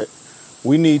believed that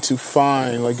we need to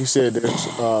find, like you said, there's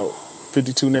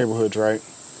 52 neighborhoods, right?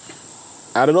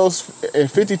 Out of those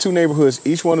 52 neighborhoods,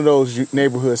 each one of those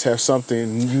neighborhoods have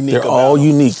something unique. They're all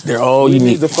unique. They're all unique. We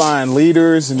need to find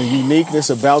leaders and the uniqueness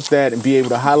about that and be able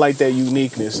to highlight that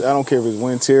uniqueness. I don't care if it's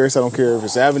Wynn Terrace. I don't care if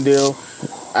it's Avondale.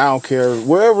 I don't care.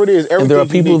 Wherever it is, everything. And there are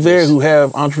people there who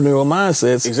have entrepreneurial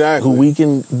mindsets. Exactly. Who we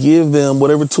can give them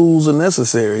whatever tools are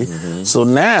necessary. So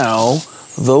now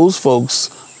those folks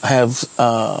have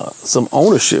some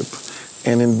ownership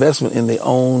and investment in their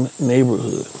own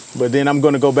neighborhood. But then I'm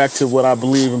going to go back to what I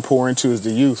believe and pour into is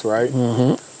the youth, right?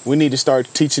 We need to start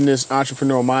teaching this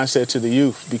entrepreneurial mindset to the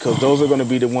youth because those are going to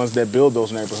be the ones that build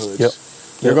those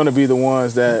neighborhoods. They're going to be the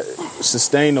ones that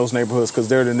sustain those neighborhoods because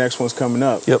they're the next ones coming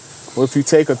up. Well, if you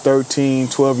take a 13,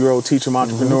 12-year-old, teach them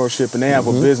entrepreneurship and they have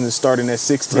a business starting at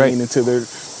 16 until they're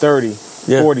 30,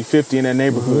 40, 50 in that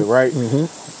neighborhood, right?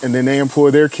 And then they employ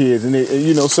their kids. And,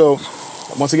 so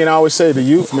once again, I always say the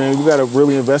youth, man, you got to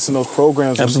really invest in those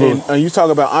programs. Absolutely. And you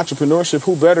talk about entrepreneurship,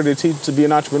 who better to teach to be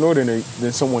an entrepreneur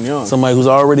than someone young? Somebody who's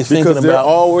already thinking because they're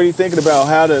already thinking about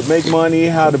how to make money,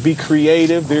 how to be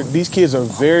creative. These kids are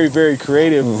very, very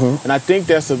creative. And I think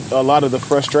that's a lot of the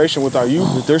frustration with our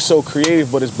youth, that they're so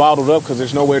creative, but it's bottled up because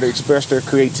there's nowhere to express their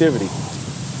creativity.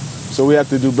 So we have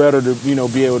to do better to,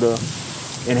 be able to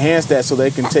enhance that so they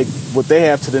can take what they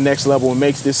have to the next level and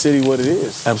makes this city what it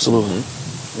is. Absolutely.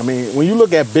 I mean, when you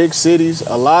look at big cities,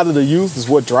 a lot of the youth is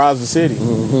what drives the city.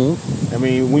 I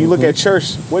mean, when you look at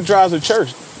church, what drives the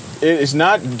church? It's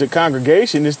not the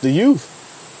congregation, it's the youth,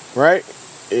 right?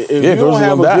 If you don't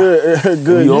have a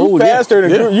good youth pastor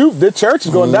and a good youth, the church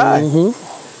is going to die.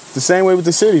 It's the same way with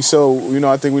the city. So,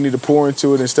 I think we need to pour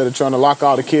into it instead of trying to lock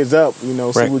all the kids up, see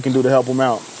what we can do to help them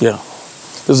out. Yeah.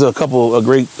 There's a couple of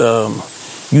great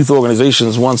youth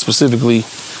organizations, one specifically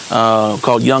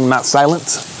called Young Not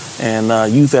Silent.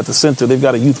 And Youth at the Center, they've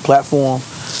got a youth platform.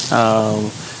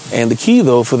 And the key,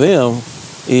 though, for them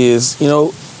is,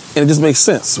 and it just makes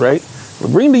sense, right?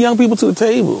 Bring the young people to the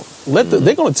table.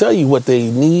 They're going to tell you what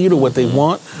they need or what they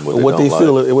want or what they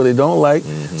feel or what they don't like.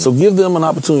 So give them an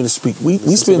opportunity to speak. We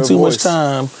spend too much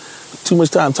time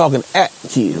talking at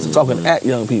kids, talking at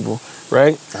young people.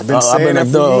 Right? I've been saying that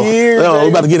for years. We're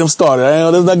about to get them started.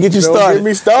 Let's not get you started. Don't get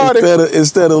me started.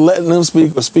 Instead of letting them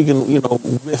speak or speaking,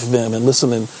 with them and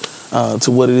listening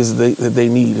to what it is that they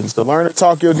need. And so learn to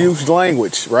talk your youth's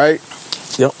language, right?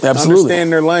 Yep, absolutely.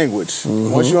 Understand their language.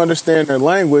 Once you understand their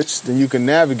language, then you can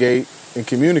navigate and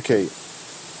communicate.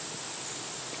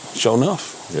 Sure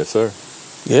enough. Yes, sir.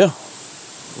 Yeah.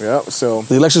 Yep. So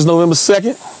the election's November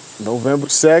 2nd. November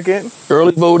 2nd.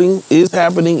 Early voting is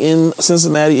happening in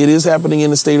Cincinnati. It is happening in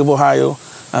the state of Ohio.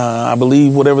 I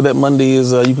believe whatever that Monday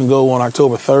is, you can go on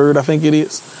October 3rd, I think it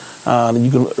is. You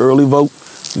can early vote.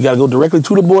 You got to go directly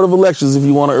to the Board of Elections if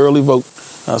you want to early vote.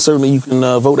 Certainly you can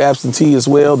vote absentee as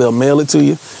well. They'll mail it to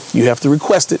you. You have to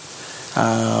request it.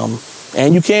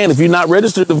 And you can, if you're not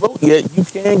registered to vote yet, you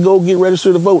can go get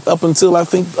registered to vote up until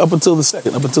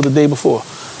the day before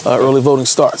early voting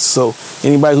starts. So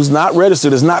anybody who's not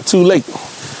registered, is not too late.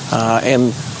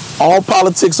 And all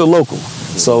politics are local.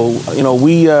 So,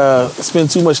 we spend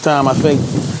too much time, I think,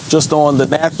 just on the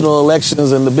national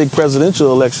elections and the big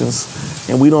presidential elections.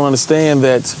 And we don't understand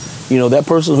that, that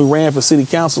person who ran for city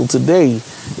council today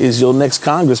is your next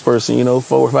congressperson,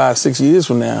 4, 5, 6 years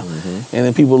from now. Mm-hmm. And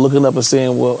then people looking up and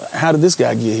saying, well, how did this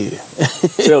guy get here?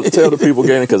 tell the people,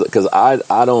 Galen, because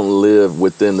I don't live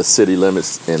within the city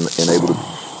limits and able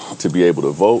to be able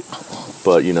to vote.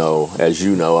 But, as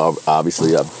you know,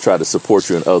 obviously I've tried to support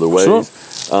you in other ways. Sure.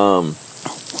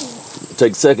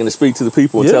 Take a second to speak to the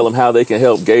people and tell them how they can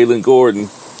help Galen Gordon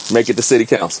make it to city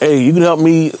council. Hey, you can help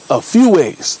me a few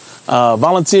ways.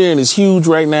 Volunteering is huge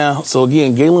right now. So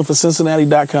again,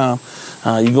 GalenForCincinnati.com.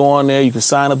 You go on there, you can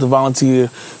sign up to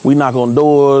volunteer. We knock on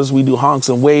doors, we do honks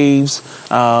and waves.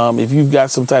 If you've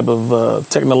got some type of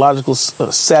technological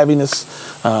savviness,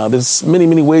 there's many,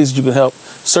 many ways that you can help.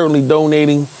 Certainly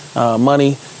donating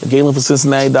money at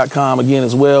GalenForCincinnati.com. Again,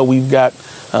 as well, we've got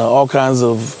all kinds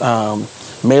of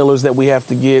mailers that we have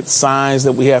to get, signs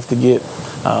that we have to get.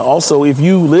 Also, if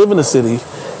you live in the city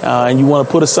and you want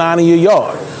to put a sign in your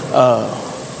yard,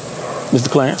 Mr.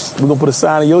 Clarence, we're going to put a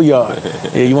sign in your yard.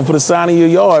 You want to put a sign in your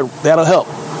yard, that'll help.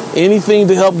 Anything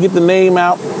to help get the name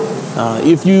out.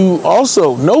 If you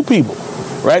also know people,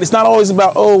 right? It's not always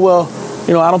about,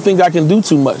 I don't think I can do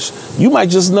too much. You might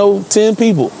just know 10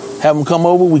 people. Have them come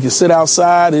over. We can sit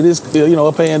outside. It is,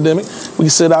 a pandemic. We can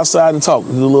sit outside and talk.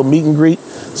 Do a little meet and greet.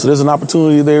 So there's an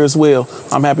opportunity there as well.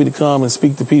 I'm happy to come and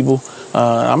speak to people.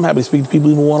 I'm happy to speak to people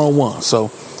even one-on-one.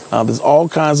 So there's all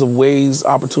kinds of ways,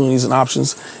 opportunities, and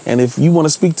options. And if you want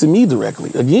to speak to me directly,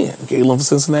 again,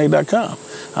 GalenForCincinnati.com.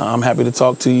 I'm happy to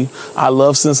talk to you. I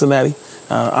love Cincinnati.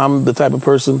 I'm the type of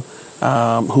person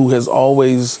who has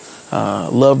always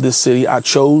loved this city. I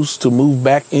chose to move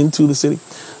back into the city.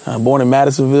 Born in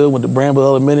Madisonville, went to Bramble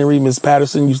Elementary. Miss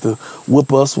Patterson used to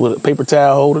whoop us with a paper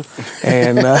towel holder,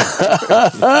 and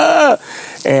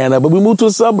but we moved to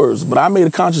the suburbs. But I made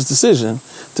a conscious decision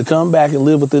to come back and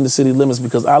live within the city limits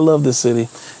because I love this city,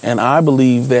 and I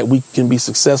believe that we can be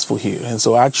successful here. And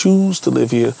so I choose to live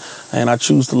here, and I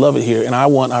choose to love it here. And I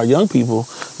want our young people,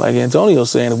 like Antonio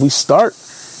saying, if we start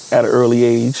at an early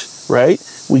age, right,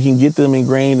 we can get them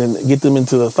ingrained and get them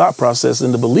into the thought process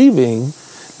into believing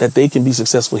that they can be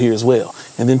successful here as well.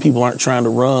 And then people aren't trying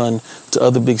to run to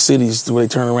other big cities where they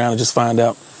turn around and just find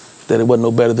out that it wasn't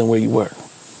no better than where you were.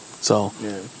 So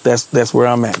that's where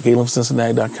I'm at,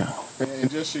 GalenForCincinnati.com. And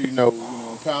just so you know,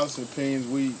 Palace and Opinions,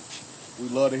 we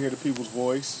love to hear the people's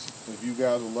voice. If you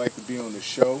guys would like to be on the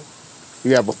show,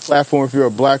 we have a platform if you're a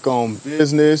black-owned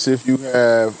business. If you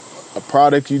have a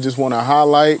product you just want to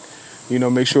highlight,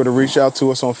 make sure to reach out to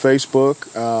us on Facebook.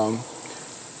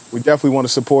 We definitely want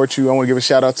to support you. I want to give a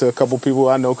shout out to a couple people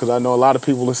I know because I know a lot of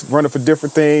people are running for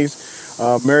different things.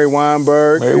 Mary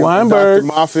Weinberg. Dr.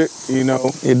 Moffitt,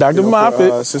 Yeah, Dr.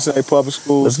 Moffitt. Cincinnati Public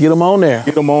Schools. Let's get them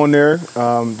on there.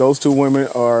 Those two women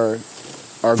are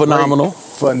phenomenal.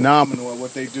 Phenomenal at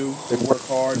what they do. They work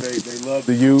hard. They love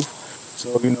the youth.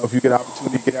 So, if you get an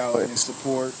opportunity to get out and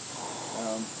support,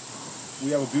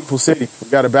 we have a beautiful city. We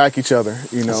got to back each other,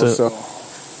 So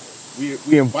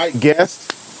we invite guests.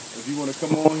 If you want to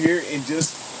come on here and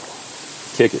just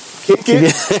kick it, feel free.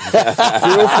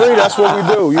 That's what we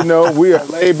do. We are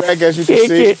laid back, as you can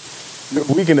see.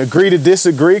 We can agree to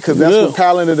disagree because that's what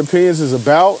Palace and Opinions is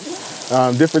about.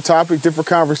 Different topics, different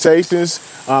conversations.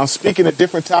 Speaking of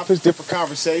different topics, different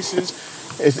conversations.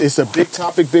 It's a big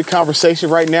topic, big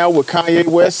conversation right now with Kanye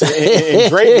West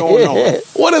and Drake going on.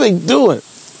 What are they doing?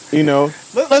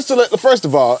 Let's first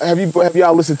of all, have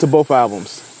y'all listened to both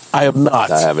albums? I have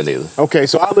not. I haven't either. Okay,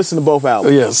 so I listened to both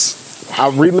albums. Yes. I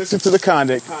re-listened to the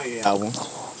Kanye album.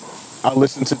 I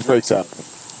listened to Drake's album.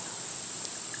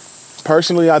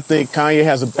 Personally, I think Kanye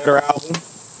has a better album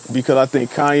because I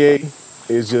think Kanye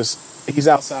is he's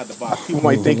outside the box. People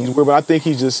might think he's weird, but I think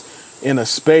he's just in a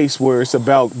space where it's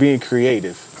about being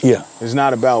creative. Yeah. It's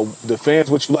not about the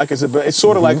fans, what you like. It's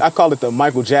sort of like, I call it the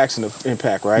Michael Jackson of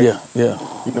impact, right? Yeah.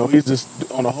 He's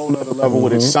just on a whole nother level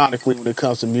with it sonically when it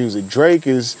comes to music. Drake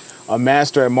is a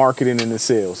master at marketing and the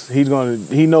sales. He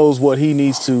knows what he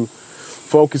needs to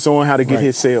focus on, how to get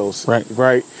his sales.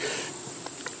 Right.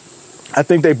 I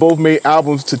think they both made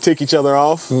albums to tick each other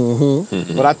off,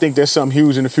 but I think there's something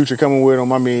huge in the future coming with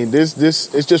them. I mean, it's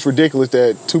just ridiculous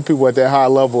that two people at that high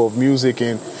level of music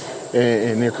and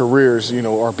and their careers, you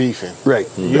know, are beefing. Right.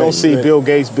 You don't see Bill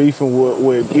Gates beefing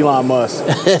with Elon Musk.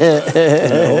 You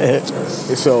know?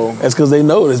 So that's because they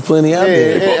know there's plenty out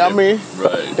there. Yeah, I mean,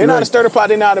 they know how to stir the pot,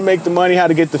 they know how to make the money, how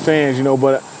to get the fans, you know,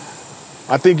 but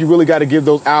I think you really got to give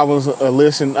those albums a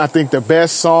listen. I think the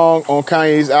best song on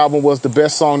Kanye's album was the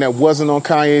best song that wasn't on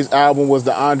Kanye's album was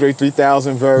the Andre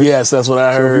 3000 verse. Yes, that's what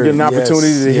I heard. So if you get an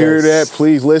opportunity to hear that,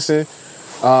 please listen.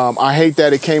 I hate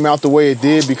that it came out the way it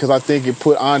did because I think it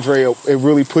put Andre, it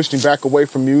really pushed him back away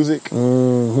from music.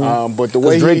 Mm-hmm. But the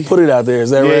way Drake put it out there, is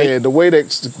that right? Yeah, the way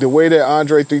that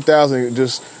Andre 3000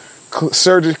 just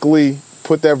surgically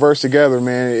put that verse together,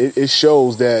 man, it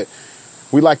shows that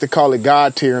we like to call it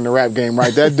God tier in the rap game,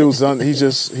 right? That dude's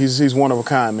he's one of a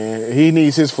kind, man. He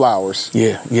needs his flowers.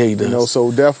 Yeah, he does. You know,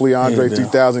 so definitely Andre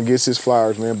 3000 gets his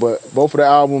flowers, man. But both of the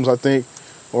albums, I think,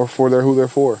 are for who they're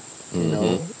for. You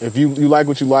know, if you like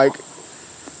what you like,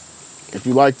 if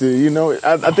you like you know,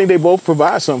 I think they both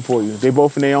provide something for you. They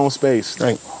both in their own space.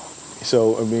 Right.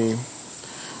 So, I mean,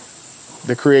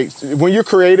 when you're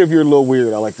creative, you're a little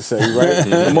weird, I like to say, right?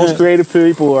 The most creative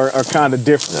people are kind of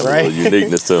different, right? A little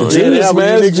uniqueness to them. Genius,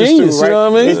 man. It's genius, right? You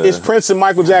know what I mean? It's Prince and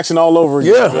Michael Jackson all over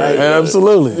again. Yeah, right?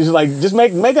 absolutely. It's like, just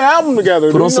make an album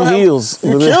together. Put on some heels.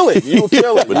 You kill it. You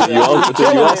kill it.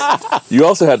 But you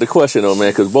also had the question, though, man,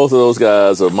 because both of those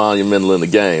guys are monumental in the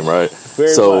game, right?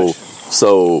 Very much.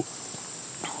 So,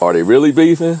 are they really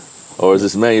beefing? Or is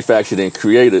this manufactured and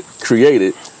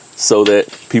created so that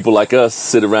people like us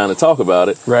sit around and talk about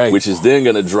it, right? Which is then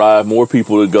going to drive more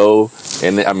people to go.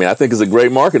 And I mean, I think it's a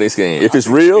great marketing scheme. If it's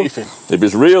real,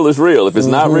 it's real. If it's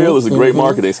not real, it's a great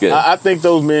marketing scheme. I think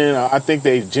those men, I think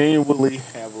they genuinely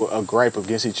have a gripe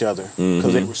against each other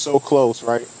because they were so close,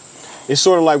 right? It's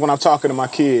sort of like when I'm talking to my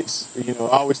kids, you know,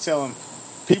 I always tell them,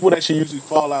 people that you usually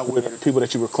fall out with are the people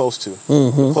that you were closest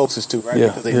to, right? Yeah,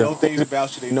 because they know things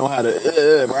about you, they know how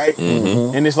to, right?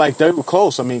 And it's like they were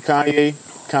close. I mean, Kanye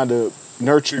kind of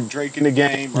nurtured Drake in the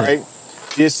game, right?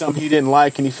 Did something he didn't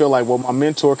like, and he felt like, well, my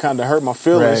mentor kind of hurt my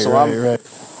feelings.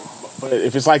 But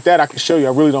if it's like that, I can show you. I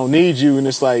really don't need you, and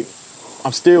it's like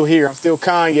I'm still here. I'm still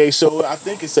Kanye. So I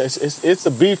think it's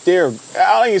a beef there.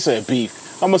 I don't even say a beef.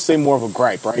 I'm gonna say more of a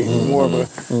gripe, right? More of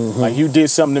a like you did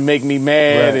something to make me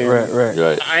mad,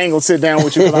 right. I ain't gonna sit down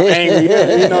with you because I'm angry.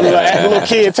 You know, like a little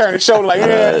kid turn his shoulder, like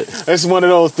that's one of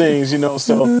those things, you know.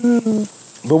 So.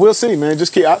 But we'll see, man. I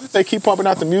think keep pumping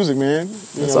out the music, man.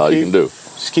 That's all you can do.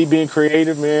 Just keep being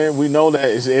creative, man. We know that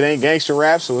it ain't gangster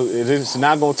rap, so it's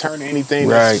not going to turn to anything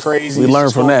that's crazy. We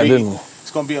learned from that, didn't we? It's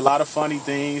going to be a lot of funny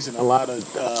things and a lot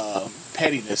of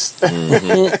pettiness.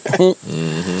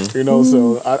 You know,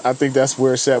 so I think that's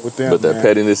where it's at with them. But that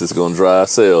pettiness is going to drive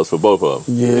sales for both of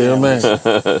them. Yeah, man.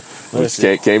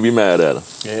 Can't be mad at them.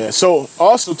 Yeah. So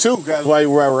also too, guys, while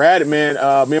we're at it, man,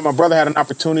 me and my brother had an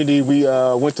opportunity. We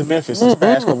went to Memphis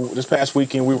this past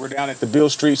weekend. We were down at the Bill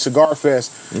Street Cigar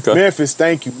Fest. Okay. Memphis,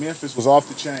 thank you. Memphis was off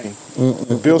the chain.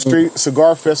 The Bill Street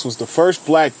Cigar Fest was the first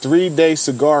black 3-day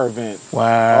cigar event.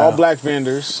 Wow. All black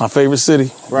vendors. My favorite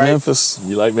city, right? Memphis.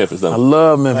 You like Memphis, don't you? I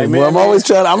love Memphis. Like, I'm always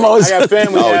trying. I got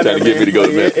family trying to get me to go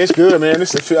to Memphis. It's good, man.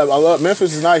 I love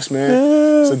Memphis. Is nice, man.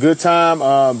 Yeah. It's a good time.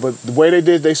 But the way they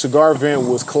did their cigar event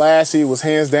was classy. It was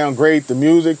hands down great. The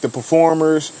music, the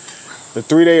performers, the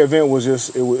 3-day event was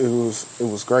just it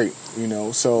was great. You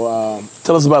know. So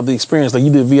tell us about the experience. Like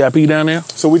you did VIP down there.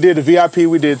 So we did the VIP.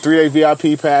 We did 3-day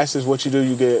VIP passes. What you do,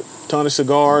 you get a ton of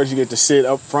cigars. You get to sit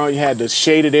up front. You had the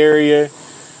shaded area.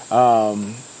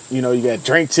 You know, you got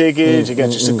drink tickets. You got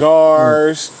your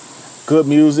cigars. Good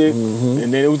music,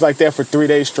 and then it was like that for 3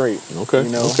 days straight. Okay. You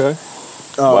know? Okay.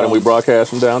 Why didn't we broadcast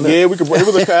from down there? Yeah, we could.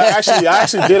 I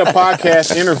actually did a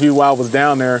podcast interview while I was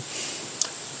down there.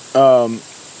 I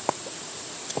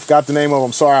forgot the name of it.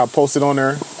 I'm sorry. I posted on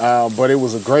there, but it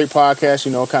was a great podcast.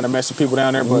 You know, kind of messing people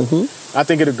down there. But I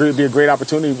think it'd be a great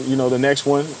opportunity. You know, the next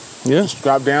one. Yeah. Just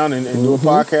drop down and do a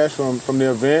podcast from the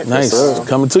event. Nice.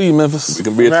 Coming to you, Memphis. We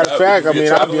can be matter of fact, I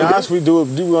mean, I'll be honest,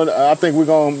 I think we're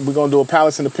gonna do a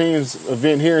Palace and Opinions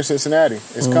event here in Cincinnati.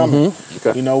 It's coming.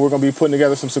 Okay. You know, we're gonna be putting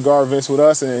together some cigar events with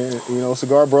us and, you know,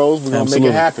 Cigar Bros. We're gonna make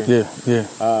it happen. Yeah.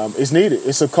 It's needed.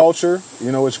 It's a culture.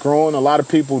 You know, it's growing. A lot of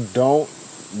people don't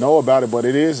know about it, but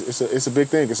it is. It's a big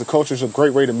thing. It's a culture. It's a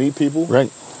great way to meet people.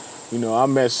 Right. You know, I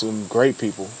met some great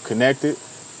people, connected.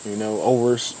 You know,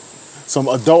 over some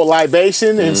adult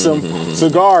libation and some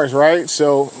cigars, right?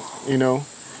 So, you know,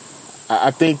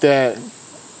 I think that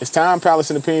it's time, Palace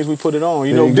and Opinions, we put it on.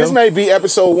 You know, this may be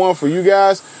episode 1 for you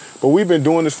guys, but we've been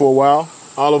doing this for a while.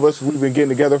 All of us, we've been getting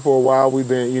together for a while. We've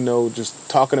been, you know, just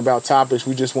talking about topics.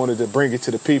 We just wanted to bring it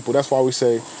to the people. That's why we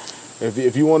say,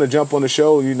 if you want to jump on the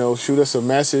show, shoot us a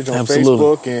message on Absolutely.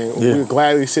 Facebook, and we'll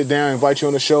gladly sit down and invite you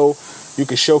on the show. You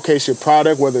can showcase your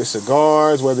product, whether it's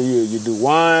cigars, whether you do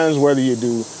wines, whether you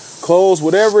do clothes,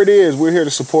 whatever it is. We're here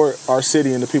to support our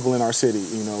city and the people in our city,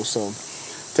 so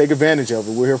take advantage of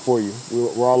it. We're here for you.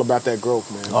 We're all about that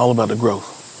growth, man. All about the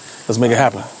growth. Let's make it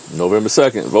happen. November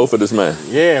 2nd, vote for this man.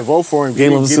 Yeah, vote for him.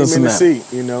 Get him in the seat,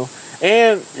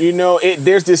 And,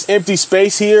 there's this empty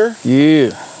space here.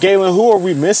 Yeah. Galen, who are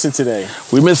we missing today?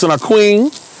 We're missing our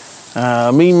queen,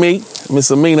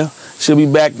 Miss Amina. She'll be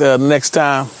back the next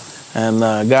time, and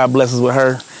God bless us with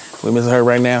her. We're missing her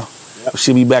right now. Yep.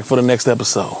 She'll be back for the next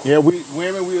episode. Yeah, we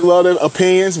love the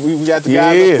opinions. We got the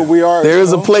guys where we are. There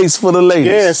is a place for the ladies.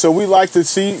 Yeah, so we like to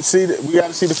see we got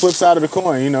to see the flip side of the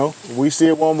coin. We see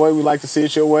it one way, we like to see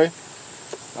it your way.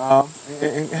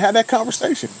 And have that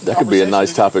conversation. That could be a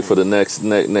nice topic for the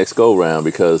next go round,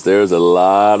 because there's a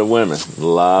lot of women, a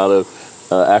lot of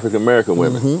African American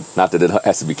women. Mm-hmm. Not that it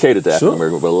has to be catered to African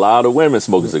American, but a lot of women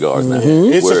smoking cigars now.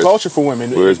 Mm-hmm. It's a culture for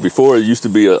women. Whereas before it used to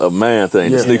be a man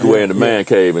thing, to sneak away in the man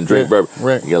cave and drink bourbon.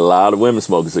 Right. You get a lot of women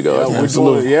smoking cigars. Yeah,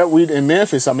 absolutely. We in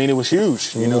Memphis. I mean, it was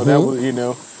huge. That was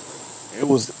it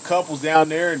was couples down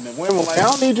there, and the women were like, "I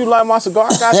don't need you to light my cigar.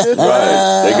 I got this."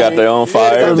 Right. They got their own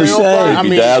fire. They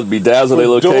bedazzle their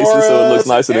location so it looks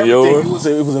nicer than yours.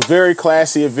 It was a very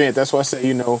classy event. That's why I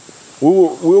say,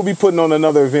 we'll be putting on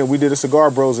another event. We did a Cigar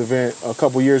Bros event a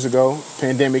couple years ago.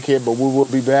 Pandemic hit, but we will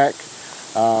be back.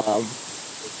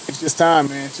 It's just time,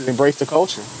 man, to embrace the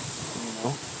culture.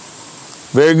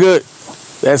 Very good.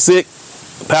 That's it.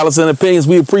 Palace and Opinions,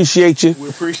 we appreciate you. We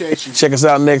appreciate you. Check us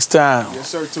out next time. Yes,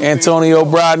 sir. Antonio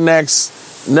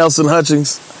Broadnax, Nelson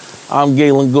Hutchings. I'm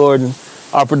Galen Gordon.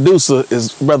 Our producer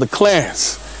is Brother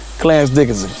Clarence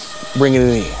Dickinson, bringing it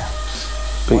in.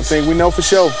 Peace. One thing we know for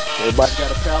sure, everybody's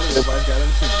got a palate, everybody's got an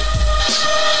opinion.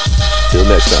 Till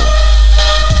next time.